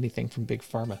taking anything from Big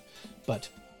Pharma. But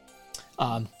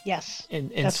yes,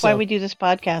 and that's why we do this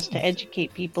podcast, to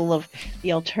educate people of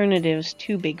the alternatives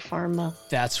to Big Pharma.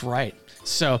 That's right.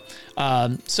 So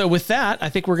with that, I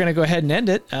think we're going to go ahead and end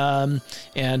it. And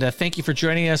thank you for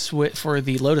joining us for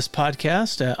the Lotus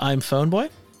podcast. I'm Phone Boy.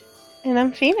 And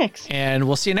I'm Phoenix. And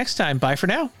we'll see you next time. Bye for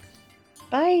now.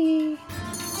 Bye.